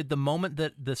evacuated the moment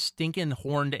that the stinking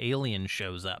horned alien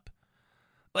shows up.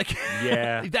 Like,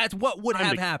 Yeah. that's what would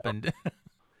have happened.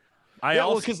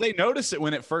 Because they notice it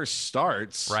when it first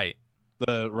starts. Right.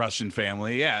 The Russian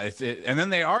family. Yeah. And then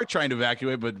they are trying to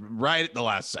evacuate, but right at the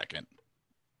last second.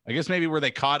 I guess maybe were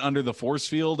they caught under the force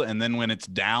field, and then when it's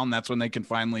down, that's when they can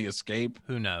finally escape.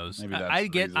 Who knows? Maybe that's the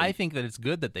reason. I think that it's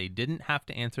good that they didn't have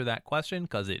to answer that question,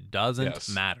 because it doesn't Yes.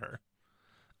 matter.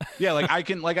 Yeah,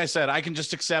 like I said, I can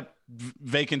just accept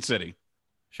vacant city.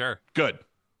 Sure. Good.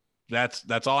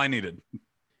 That's all I needed.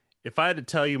 If I had to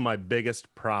tell you my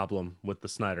biggest problem with the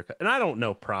Snyder cut, and I don't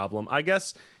know problem, I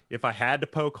guess if I had to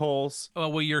poke holes, Oh,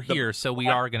 well, you're here, so we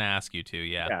are going to ask you to.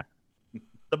 Yeah.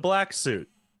 the black suit.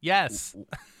 Yes.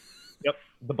 Yep,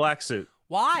 the black suit.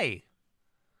 Why?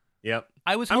 Yep.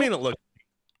 I was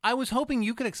hoping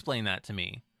you could explain that to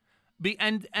me.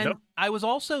 And Nope. I was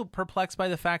also perplexed by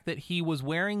the fact that he was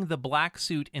wearing the black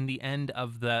suit in the end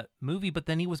of the movie, but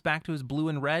then he was back to his blue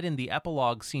and red in the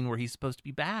epilogue scene where he's supposed to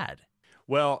be bad.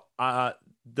 Well,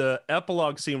 the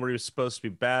epilogue scene where he was supposed to be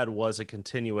bad was a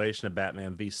continuation of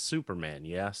Batman v Superman,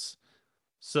 yes.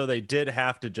 So they did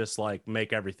have to just like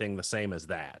make everything the same as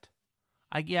that.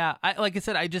 Like I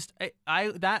said, I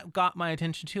that got my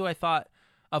attention too. I thought,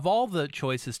 of all the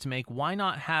choices to make, why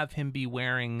not have him be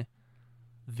wearing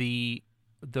the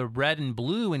red and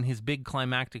blue in his big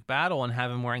climactic battle, and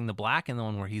have him wearing the black in the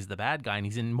one where he's the bad guy and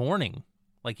he's in mourning,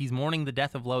 like he's mourning the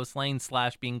death of Lois Lane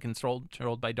 / being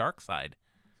controlled by Darkseid.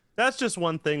 That's just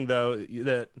one thing, though,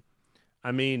 that,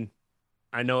 I mean,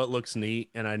 I know it looks neat,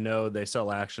 and I know they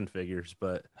sell action figures,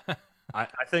 but I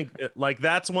think,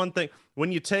 that's one thing.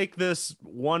 When you take this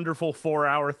wonderful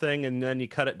 4-hour thing and then you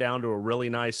cut it down to a really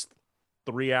nice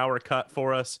 3-hour cut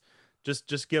for us,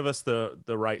 just give us the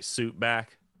right suit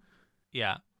back.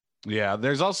 Yeah. Yeah,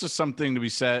 there's also something to be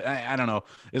said. I don't know.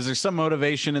 Is there some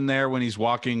motivation in there when he's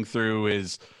walking through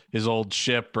his old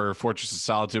ship or Fortress of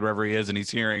Solitude, wherever he is, and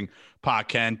he's hearing Pa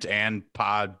Kent and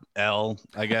Pa L,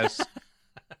 I guess?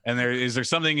 And is there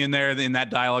something in there in that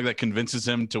dialogue that convinces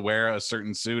him to wear a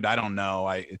certain suit? I don't know.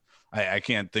 I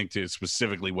can't think to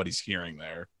specifically what he's hearing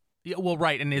there. Yeah. Well,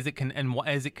 right. And is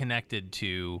it connected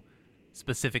to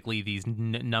specifically these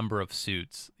number of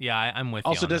suits? Yeah, I'm with you.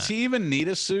 Also, on does that. he even need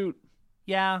a suit?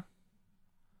 Yeah,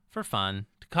 for fun,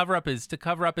 to cover up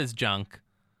his junk.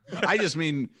 I just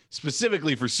mean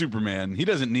specifically for Superman. He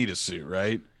doesn't need a suit,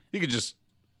 right? He could just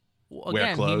Well, wear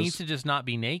again, clothes. he needs to just not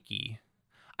be naked.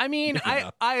 I mean,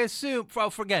 Yeah. I assume,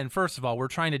 again, first of all, we're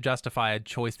trying to justify a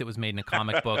choice that was made in a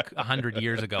comic book 100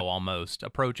 years ago, almost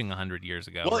approaching 100 years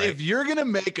ago. Well, right? if you're going to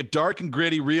make a dark and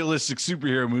gritty, realistic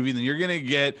superhero movie, then you're going to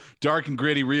get dark and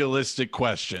gritty, realistic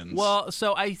questions. Well,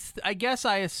 so I guess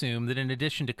I assume that in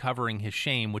addition to covering his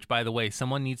shame, which, by the way,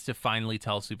 someone needs to finally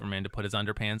tell Superman to put his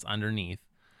underpants underneath,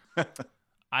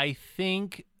 I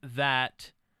think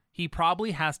that he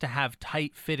probably has to have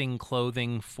tight-fitting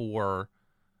clothing for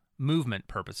movement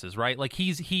purposes, right? Like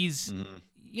he's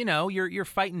you know, you're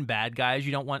fighting bad guys.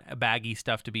 You don't want baggy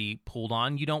stuff to be pulled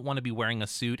on. You don't want to be wearing a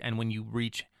suit, and when you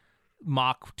reach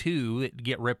Mach 2, it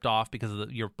get ripped off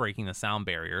because you're breaking the sound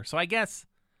barrier. So I guess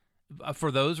for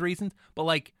those reasons, but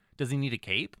like, does he need a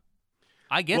cape?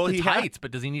 I get the tights, but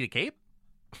does he need a cape?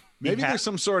 Maybe there's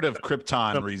some sort of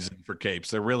Krypton reason for capes.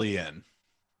 They're really in.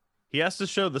 He has to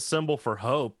show the symbol for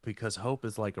hope, because hope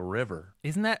is like a river.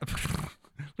 Isn't that?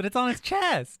 But it's on his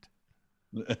chest.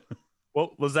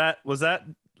 Well, was that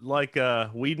like a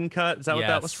Whedon cut? Is that what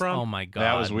that was from? Oh my god,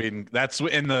 That was Whedon. That's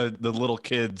in the little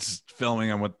kids filming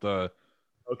him with the.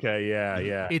 Okay,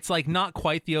 yeah. It's like not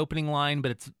quite the opening line,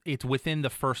 but it's within the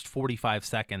first 45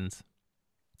 seconds.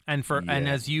 And and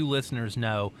as you listeners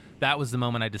know, that was the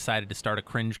moment I decided to start a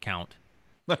cringe count.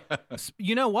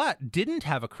 You know what? Didn't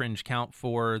have a cringe count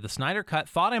for the Snyder Cut.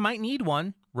 Thought I might need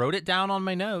one. Wrote it down on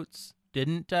my notes.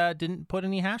 Didn't put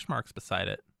any hash marks beside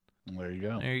it. There you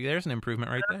go. There's an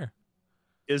improvement right there.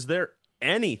 Is there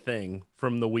anything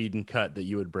from the Whedon cut that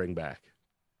you would bring back?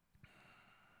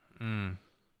 We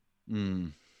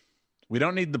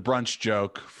don't need the brunch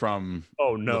joke from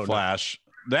The Flash.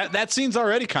 That scene's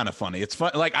already kind of funny. It's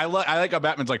fun. Like I like how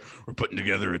Batman's like, we're putting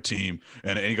together a team,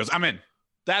 and he goes, I'm in.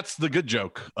 That's the good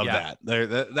joke of that.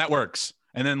 That works.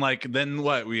 And then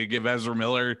what? We give Ezra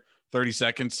Miller 30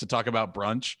 seconds to talk about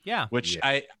brunch. Yeah. Which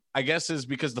I guess is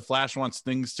because the Flash wants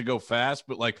things to go fast.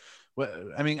 But like,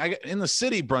 I mean, in the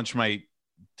city, brunch might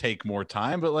take more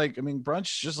time. But like, I mean,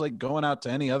 brunch just like going out to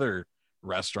any other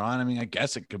restaurant. I mean, I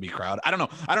guess it could be crowded. I don't know.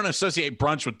 I don't associate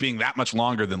brunch with being that much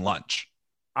longer than lunch.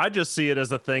 I just see it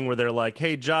as a thing where they're like,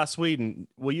 "Hey, Joss Whedon,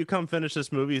 will you come finish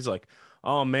this movie?" He's like,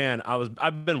 "Oh man,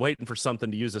 I've been waiting for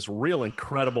something to use this real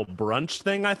incredible brunch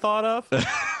thing I thought of."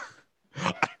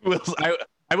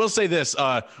 I will say this: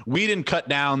 Whedon cut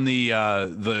down the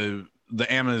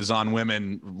Amazon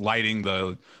women lighting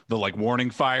the like warning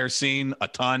fire scene a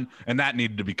ton, and that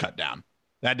needed to be cut down.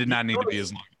 That did not need to be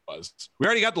as long as it was. We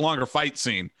already got the longer fight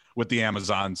scene with the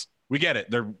Amazons. We get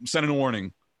it. They're sending a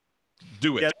warning.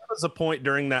 Do it. Yeah, there was a point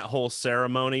during that whole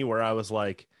ceremony where I was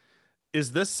like,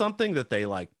 is this something that they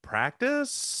like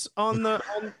practice on like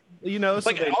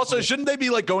also shouldn't they be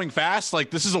like going fast?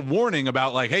 Like this is a warning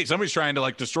about like, hey, somebody's trying to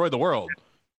like destroy the world.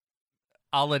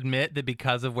 I'll admit that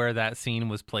because of where that scene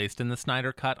was placed in the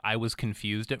Snyder Cut, I was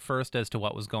confused at first as to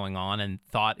what was going on and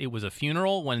thought it was a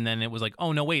funeral when then it was like,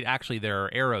 oh no, wait, actually there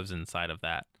are arrows inside of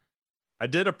that. I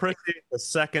did appreciate the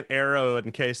second arrow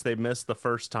in case they missed the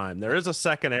first time. There is a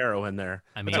second arrow in there.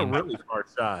 I mean, it's a really hard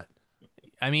shot.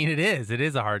 I mean, it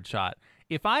is a hard shot.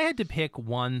 If I had to pick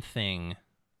one thing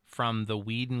from the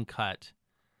Whedon cut,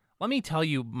 let me tell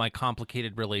you my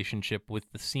complicated relationship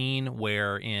with the scene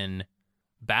wherein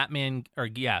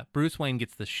Bruce Wayne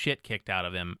gets the shit kicked out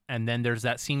of him, and then there's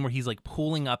that scene where he's like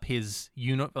pulling up his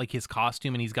his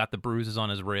costume, and he's got the bruises on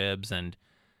his ribs and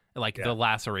the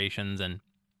lacerations, and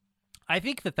I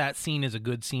think that scene is a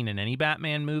good scene in any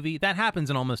Batman movie. That happens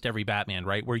in almost every Batman,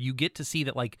 right? Where you get to see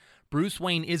that like Bruce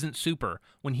Wayne isn't super.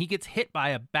 When he gets hit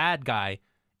by a bad guy,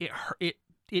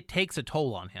 it takes a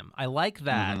toll on him. I like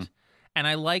that. And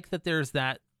I like that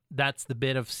that's the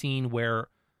bit of scene where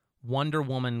Wonder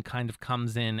Woman kind of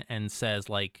comes in and says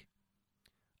like,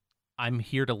 I'm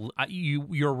here to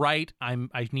you're right.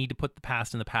 I need to put the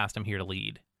past in the past. I'm here to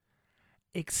lead.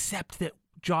 Except that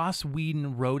Joss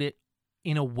Whedon wrote it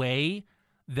in a way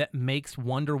that makes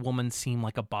Wonder Woman seem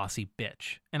like a bossy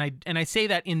bitch. And I say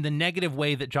that in the negative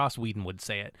way that Joss Whedon would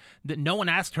say it. That no one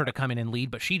asked her to come in and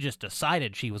lead, but she just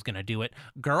decided she was going to do it.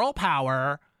 Girl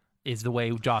power is the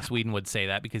way Joss Whedon would say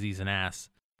that because he's an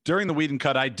ass. During the Whedon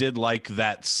cut, I did like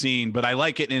that scene, but I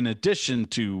like it in addition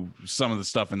to some of the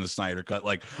stuff in the Snyder cut.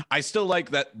 Like, I still like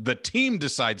that the team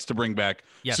decides to bring back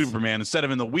Superman instead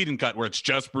of in the Whedon cut where it's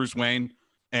just Bruce Wayne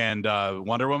and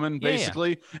Wonder Woman,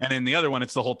 basically. Yeah. And in the other one,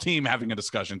 it's the whole team having a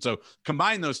discussion. So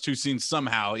combine those two scenes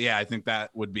somehow. Yeah, I think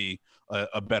that would be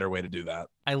a better way to do that.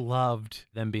 I loved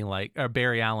them being like, or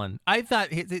Barry Allen. I thought,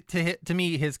 to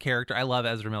me, his character, I love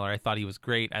Ezra Miller. I thought he was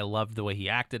great. I loved the way he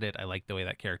acted it. I liked the way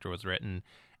that character was written.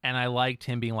 And I liked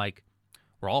him being like,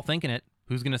 we're all thinking it.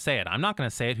 Who's going to say it? I'm not going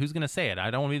to say it. Who's going to say it?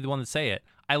 I don't want to be the one to say it.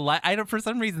 I don't, for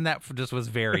some reason, that just was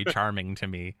very charming to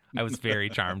me. I was very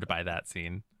charmed by that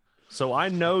scene. So I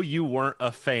know you weren't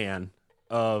a fan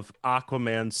of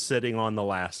Aquaman sitting on the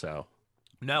lasso.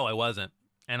 No, I wasn't.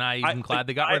 And I'm glad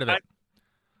they got rid of it.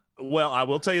 Well, I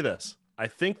will tell you this. I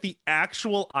think the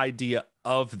actual idea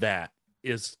of that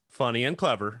is funny and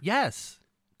clever. Yes,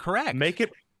 correct. Make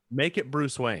it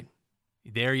Bruce Wayne.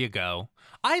 There you go.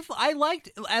 I liked,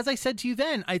 as I said to you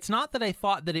then, it's not that I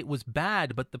thought that it was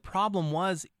bad, but the problem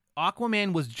was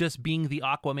Aquaman was just being the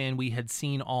Aquaman we had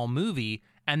seen all movie,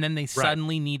 and then they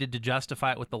suddenly needed to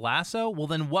justify it with the lasso. Well,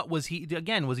 then what was he,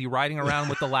 again, was he riding around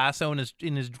with the lasso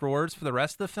in his drawers for the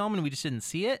rest of the film and we just didn't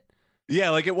see it?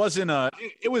 Yeah, like it was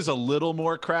a little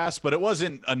more crass, but it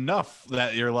wasn't enough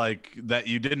that you're like, that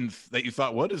you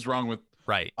thought, what is wrong with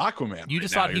Aquaman? You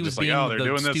just thought he was being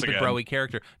the stupid broy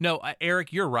character. No,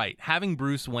 Eric, you're right. Having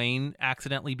Bruce Wayne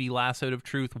accidentally be lassoed of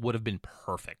truth would have been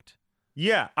perfect.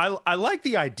 Yeah, I like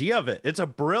the idea of it. It's a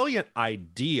brilliant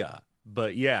idea.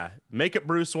 But yeah, make it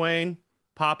Bruce Wayne,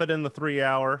 pop it in the 3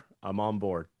 hour. I'm on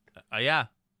board. Yeah,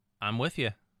 I'm with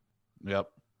you. Yep.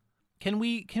 Can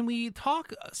we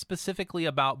talk specifically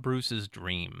about Bruce's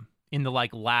dream in the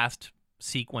last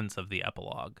sequence of the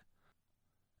epilogue?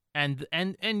 And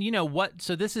you know what?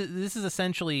 So this is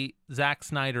essentially Zack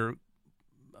Snyder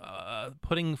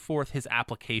putting forth his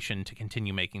application to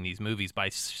continue making these movies by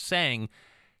saying,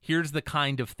 here's the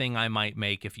kind of thing I might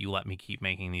make if you let me keep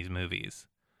making these movies.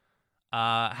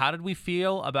 How did we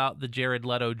feel about the Jared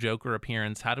Leto Joker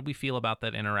appearance? How did we feel about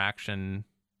that interaction?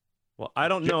 Well, I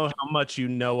don't know how much you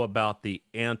know about the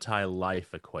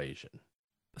anti-life equation.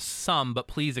 Some, but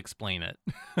please explain it.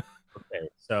 Okay,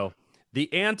 so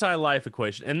the anti-life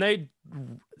equation, and they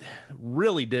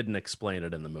really didn't explain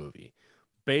it in the movie.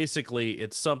 Basically,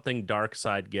 it's something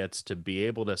Darkseid gets to be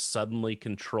able to suddenly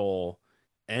control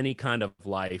any kind of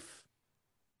life.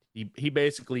 He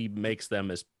basically makes them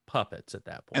as puppets at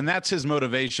that point. And that's his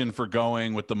motivation for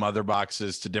going with the mother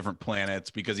boxes to different planets,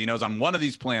 because he knows on one of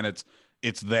these planets,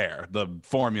 it's there, the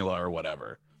formula or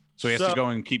whatever. So he has to go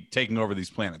and keep taking over these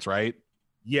planets, right?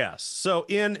 Yes. So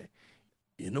in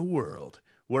a world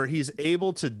where he's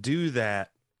able to do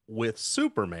that with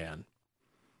Superman,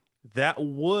 that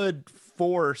would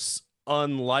force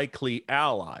unlikely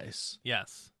allies.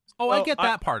 Yes. Oh, I get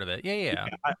that part of it. Yeah.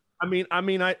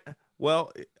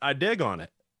 I dig on it.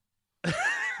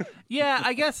 Yeah,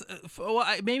 I guess.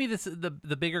 Maybe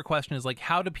the bigger question is like,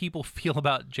 how do people feel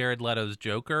about Jared Leto's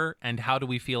Joker, and how do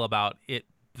we feel about it?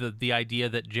 The idea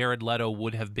that Jared Leto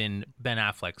would have been Ben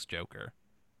Affleck's Joker,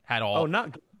 had all. Oh,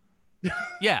 not.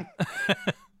 Yeah.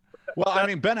 Well, I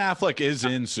mean, Ben Affleck is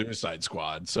in Suicide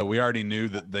Squad, so we already knew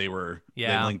that they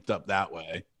linked up that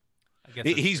way. I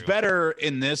guess he's true. better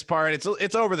in this part.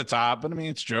 It's over the top, but I mean,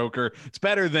 it's Joker. It's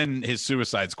better than his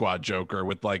Suicide Squad Joker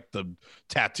with like the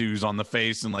tattoos on the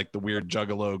face and like the weird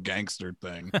juggalo gangster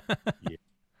thing. Yeah.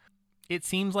 It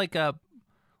seems like a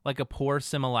poor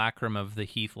simulacrum of the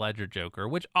Heath Ledger Joker,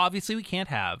 which obviously we can't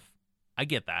have. I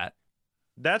get that.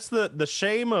 That's the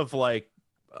shame of like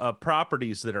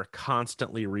properties that are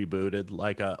constantly rebooted,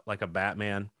 like a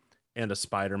Batman and a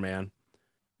Spider-Man,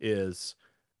 is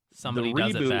somebody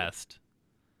does it best.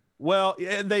 Well,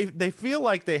 they feel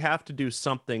like they have to do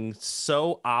something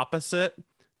so opposite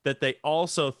that they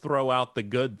also throw out the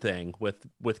good thing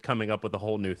with coming up with a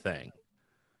whole new thing.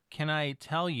 Can I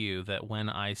tell you that when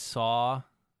I saw...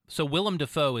 So Willem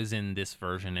Dafoe is in this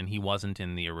version, and he wasn't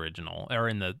in the original, or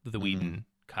in the Whedon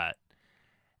cut.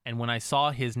 And when I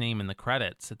saw his name in the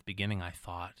credits at the beginning, I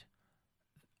thought,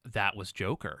 that was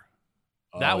Joker.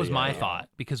 That was my thought,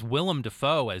 because Willem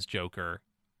Dafoe as Joker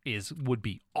would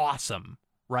be awesome,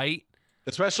 right?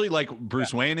 Especially like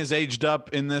Bruce Wayne is aged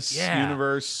up in this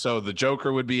universe, so the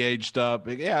Joker would be aged up.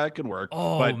 Yeah, it could work.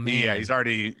 Oh, but man. yeah, he's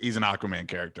an Aquaman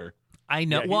character. I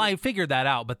know. Yeah, well, I figured that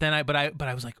out, but then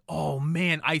I was like, oh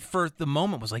man! I first the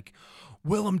moment was like,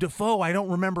 Willem Dafoe. I don't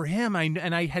remember him.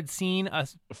 I had seen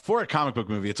for a comic book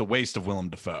movie. It's a waste of Willem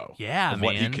Dafoe. Yeah,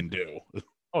 what he can do.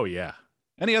 Oh yeah,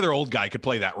 any other old guy could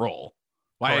play that role.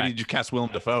 Why Correct. did you cast Willem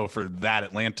Dafoe for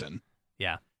that Atlantan?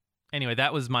 Yeah. Anyway,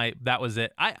 that was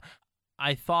it.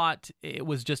 I thought it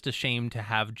was just a shame to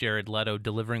have Jared Leto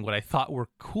delivering what I thought were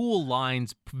cool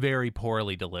lines very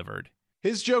poorly delivered.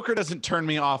 His Joker doesn't turn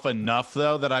me off enough,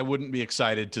 though, that I wouldn't be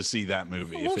excited to see that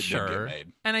movie if it did get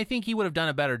made. And I think he would have done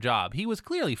a better job. He was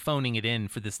clearly phoning it in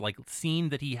for this like scene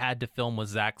that he had to film with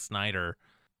Zack Snyder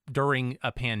during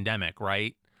a pandemic,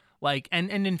 right? Like, and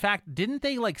in fact, didn't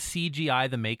they like CGI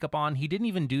the makeup on? He didn't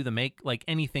even do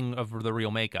anything of the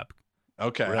real makeup.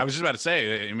 Okay, Really? I was just about to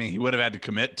say. I mean, he would have had to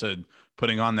commit to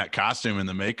putting on that costume and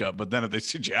the makeup, but then if they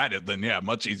CGI'd it, then yeah,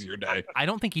 much easier day. I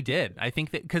don't think he did. I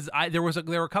think that because there were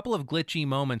a couple of glitchy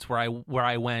moments where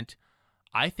I went,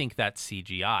 I think that's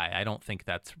CGI. I don't think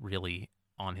that's really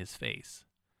on his face.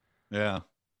 Yeah,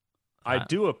 I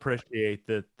do appreciate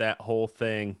that whole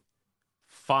thing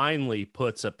finally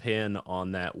puts a pin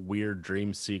on that weird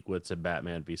dream sequence of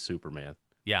Batman v Superman.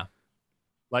 Yeah,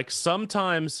 like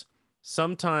sometimes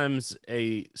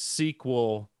a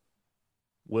sequel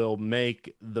will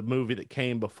make the movie that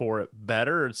came before it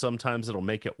better, and sometimes it'll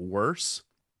make it worse.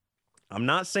 I'm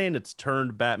not saying it's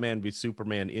turned Batman v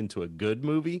Superman into a good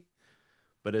movie,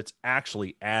 but it's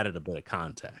actually added a bit of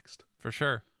context. for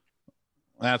sure.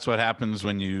 that's what happens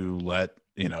when you let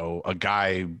a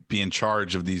guy be in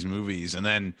charge of these movies, and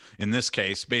then in this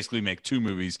case basically make two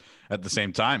movies at the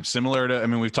same time, similar to, I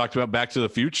mean, we've talked about Back to the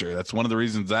Future. That's one of the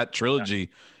reasons that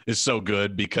trilogy is so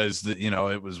good, because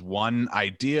it was one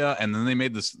idea and then they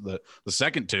made the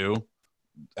second two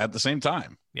at the same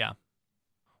time. Yeah.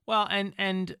 Well,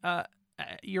 and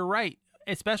you're right,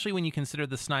 especially when you consider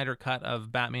the Snyder cut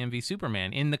of Batman v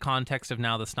Superman in the context of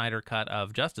now the Snyder cut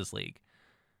of Justice League.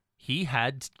 He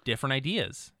had different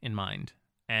ideas in mind,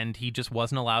 and he just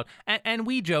wasn't allowed. And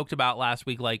we joked about last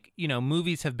week, like,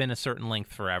 movies have been a certain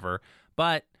length forever,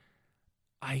 but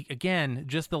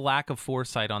just the lack of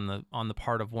foresight on the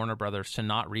part of Warner Brothers to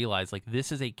not realize, like,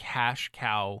 this is a cash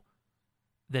cow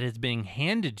that is being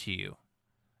handed to you,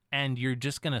 and you're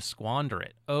just going to squander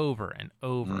it over and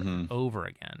over and over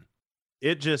again.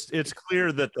 It's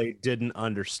clear that they didn't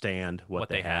understand what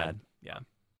they had. Yeah.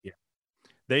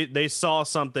 They saw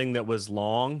something that was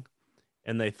long,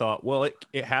 and they thought, well,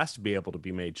 it has to be able to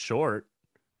be made short.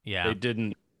 Yeah. They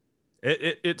didn't.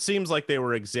 It seems like they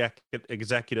were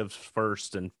executives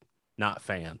first and not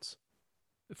fans.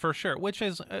 For sure, which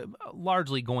is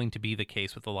largely going to be the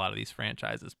case with a lot of these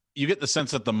franchises. You get the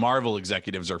sense that the Marvel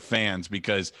executives are fans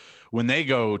because when they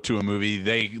go to a movie,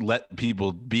 they let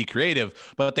people be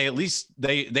creative, but they at least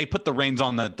they put the reins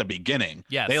on at the beginning.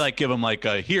 Yes. They like give them like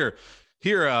here,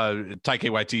 Taika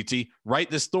Waititi, write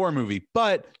this Thor movie,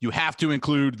 but you have to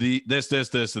include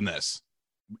this, and this.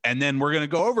 And then we're going to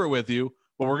go over it with you,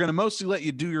 but we're going to mostly let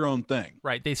you do your own thing.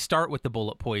 Right. They start with the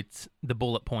bullet points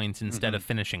instead of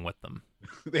finishing with them.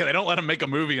 Yeah, they don't let them make a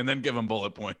movie and then give them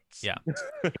bullet points. Yeah.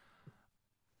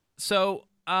 So,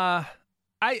 I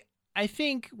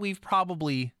think we've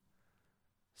probably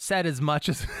said as much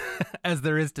as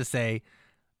there is to say.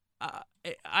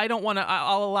 I don't want to.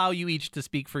 I'll allow you each to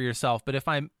speak for yourself. But if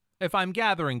I'm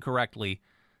gathering correctly,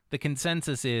 the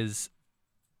consensus is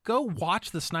go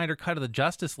watch the Snyder Cut of the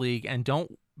Justice League and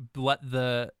don't let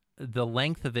the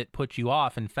length of it put you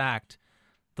off. In fact,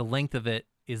 the length of it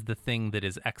is the thing that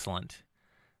is excellent.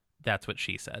 That's what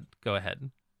she said. Go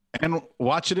ahead. And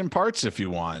watch it in parts if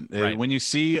you want. Right. When you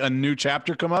see a new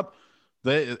chapter come up,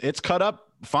 it's cut up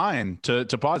fine to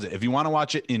pause it. If you want to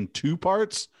watch it in 2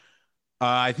 parts,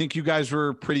 I think you guys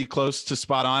were pretty close to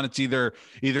spot on. It's either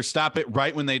stop it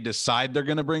right when they decide they're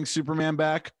going to bring Superman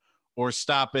back, or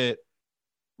stop it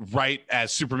right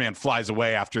as Superman flies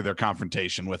away after their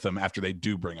confrontation with him after they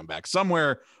do bring him back.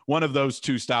 Somewhere, one of those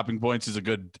 2 stopping points is a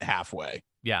good halfway.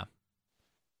 Yeah.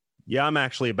 Yeah, I'm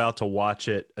actually about to watch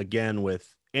it again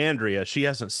with Andrea. She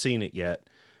hasn't seen it yet,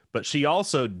 but she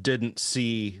also didn't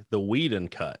see the Whedon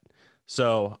cut.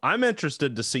 So I'm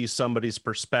interested to see somebody's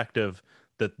perspective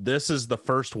that this is the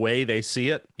first way they see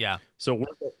it. Yeah. So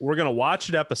we're going to watch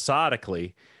it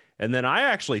episodically. And then I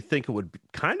actually think it would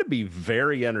kind of be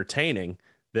very entertaining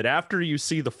that after you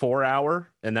see the 4-hour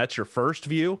and that's your first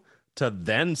view, to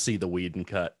then see the Whedon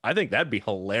cut. I think that'd be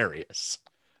hilarious.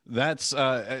 That's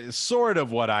sort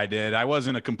of what I did. I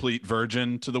wasn't a complete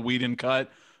virgin to the Whedon cut,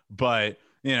 but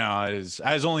I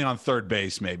was only on third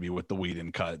base maybe with the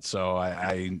Whedon cut. So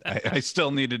I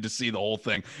still needed to see the whole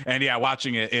thing. And yeah,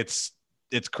 watching it, it's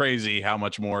crazy how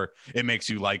much more it makes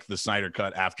you like the Snyder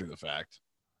cut after the fact.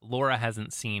 Laura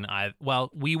hasn't seen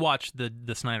we watched the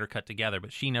Snyder cut together,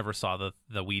 but she never saw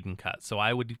the Whedon cut. So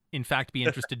I would in fact be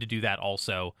interested to do that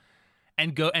also.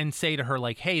 And go and say to her,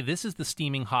 like, hey, this is the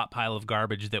steaming hot pile of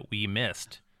garbage that we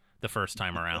missed the first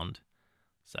time around.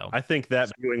 So I think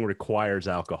that viewing requires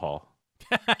alcohol.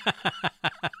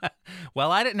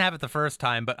 Well, I didn't have it the first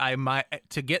time, but I might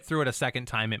to get through it a second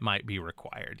time. It might be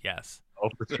required. Yes. Oh,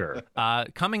 for sure.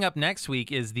 Coming up next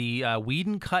week is the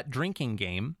Whedon cut drinking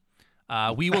game.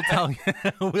 We will tell you.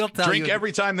 Drink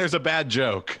every time there's a bad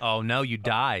joke. Oh no, you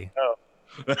die. Oh.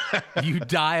 You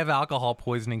die of alcohol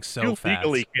poisoning so fast.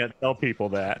 You legally can't tell people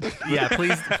that. Yeah,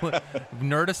 please.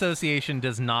 Nerd Association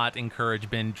does not encourage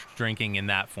binge drinking in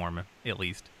that form, at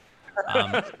least.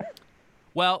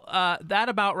 Well, that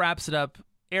about wraps it up.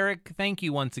 Eric, thank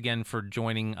you once again for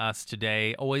joining us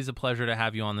today. Always a pleasure to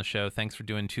have you on the show. Thanks for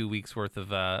doing 2 weeks worth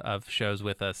of shows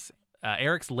with us.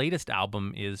 Eric's latest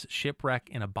album is Shipwreck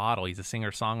in a Bottle. He's a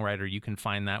singer-songwriter. You can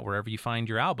find that wherever you find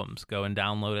your albums. Go and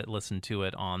download it, listen to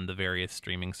it on the various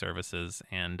streaming services.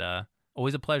 And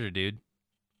always a pleasure, dude.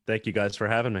 Thank you guys for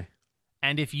having me.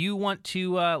 And if you want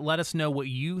to let us know what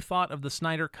you thought of the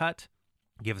Snyder Cut,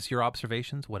 give us your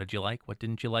observations. What did you like? What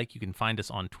didn't you like? You can find us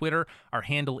on Twitter. Our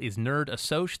handle is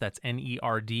NerdAssoc. That's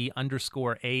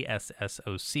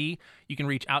NERD_ASSOC. You can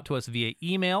reach out to us via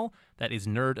email. That is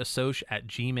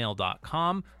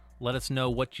nerdassoc@gmail.com. Let us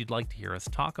know what you'd like to hear us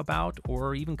talk about,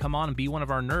 or even come on and be one of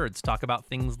our nerds. Talk about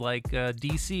things like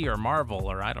DC or Marvel,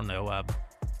 or I don't know,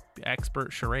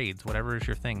 expert charades, whatever is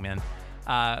your thing, man.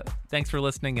 Thanks for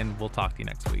listening, and we'll talk to you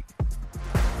next week.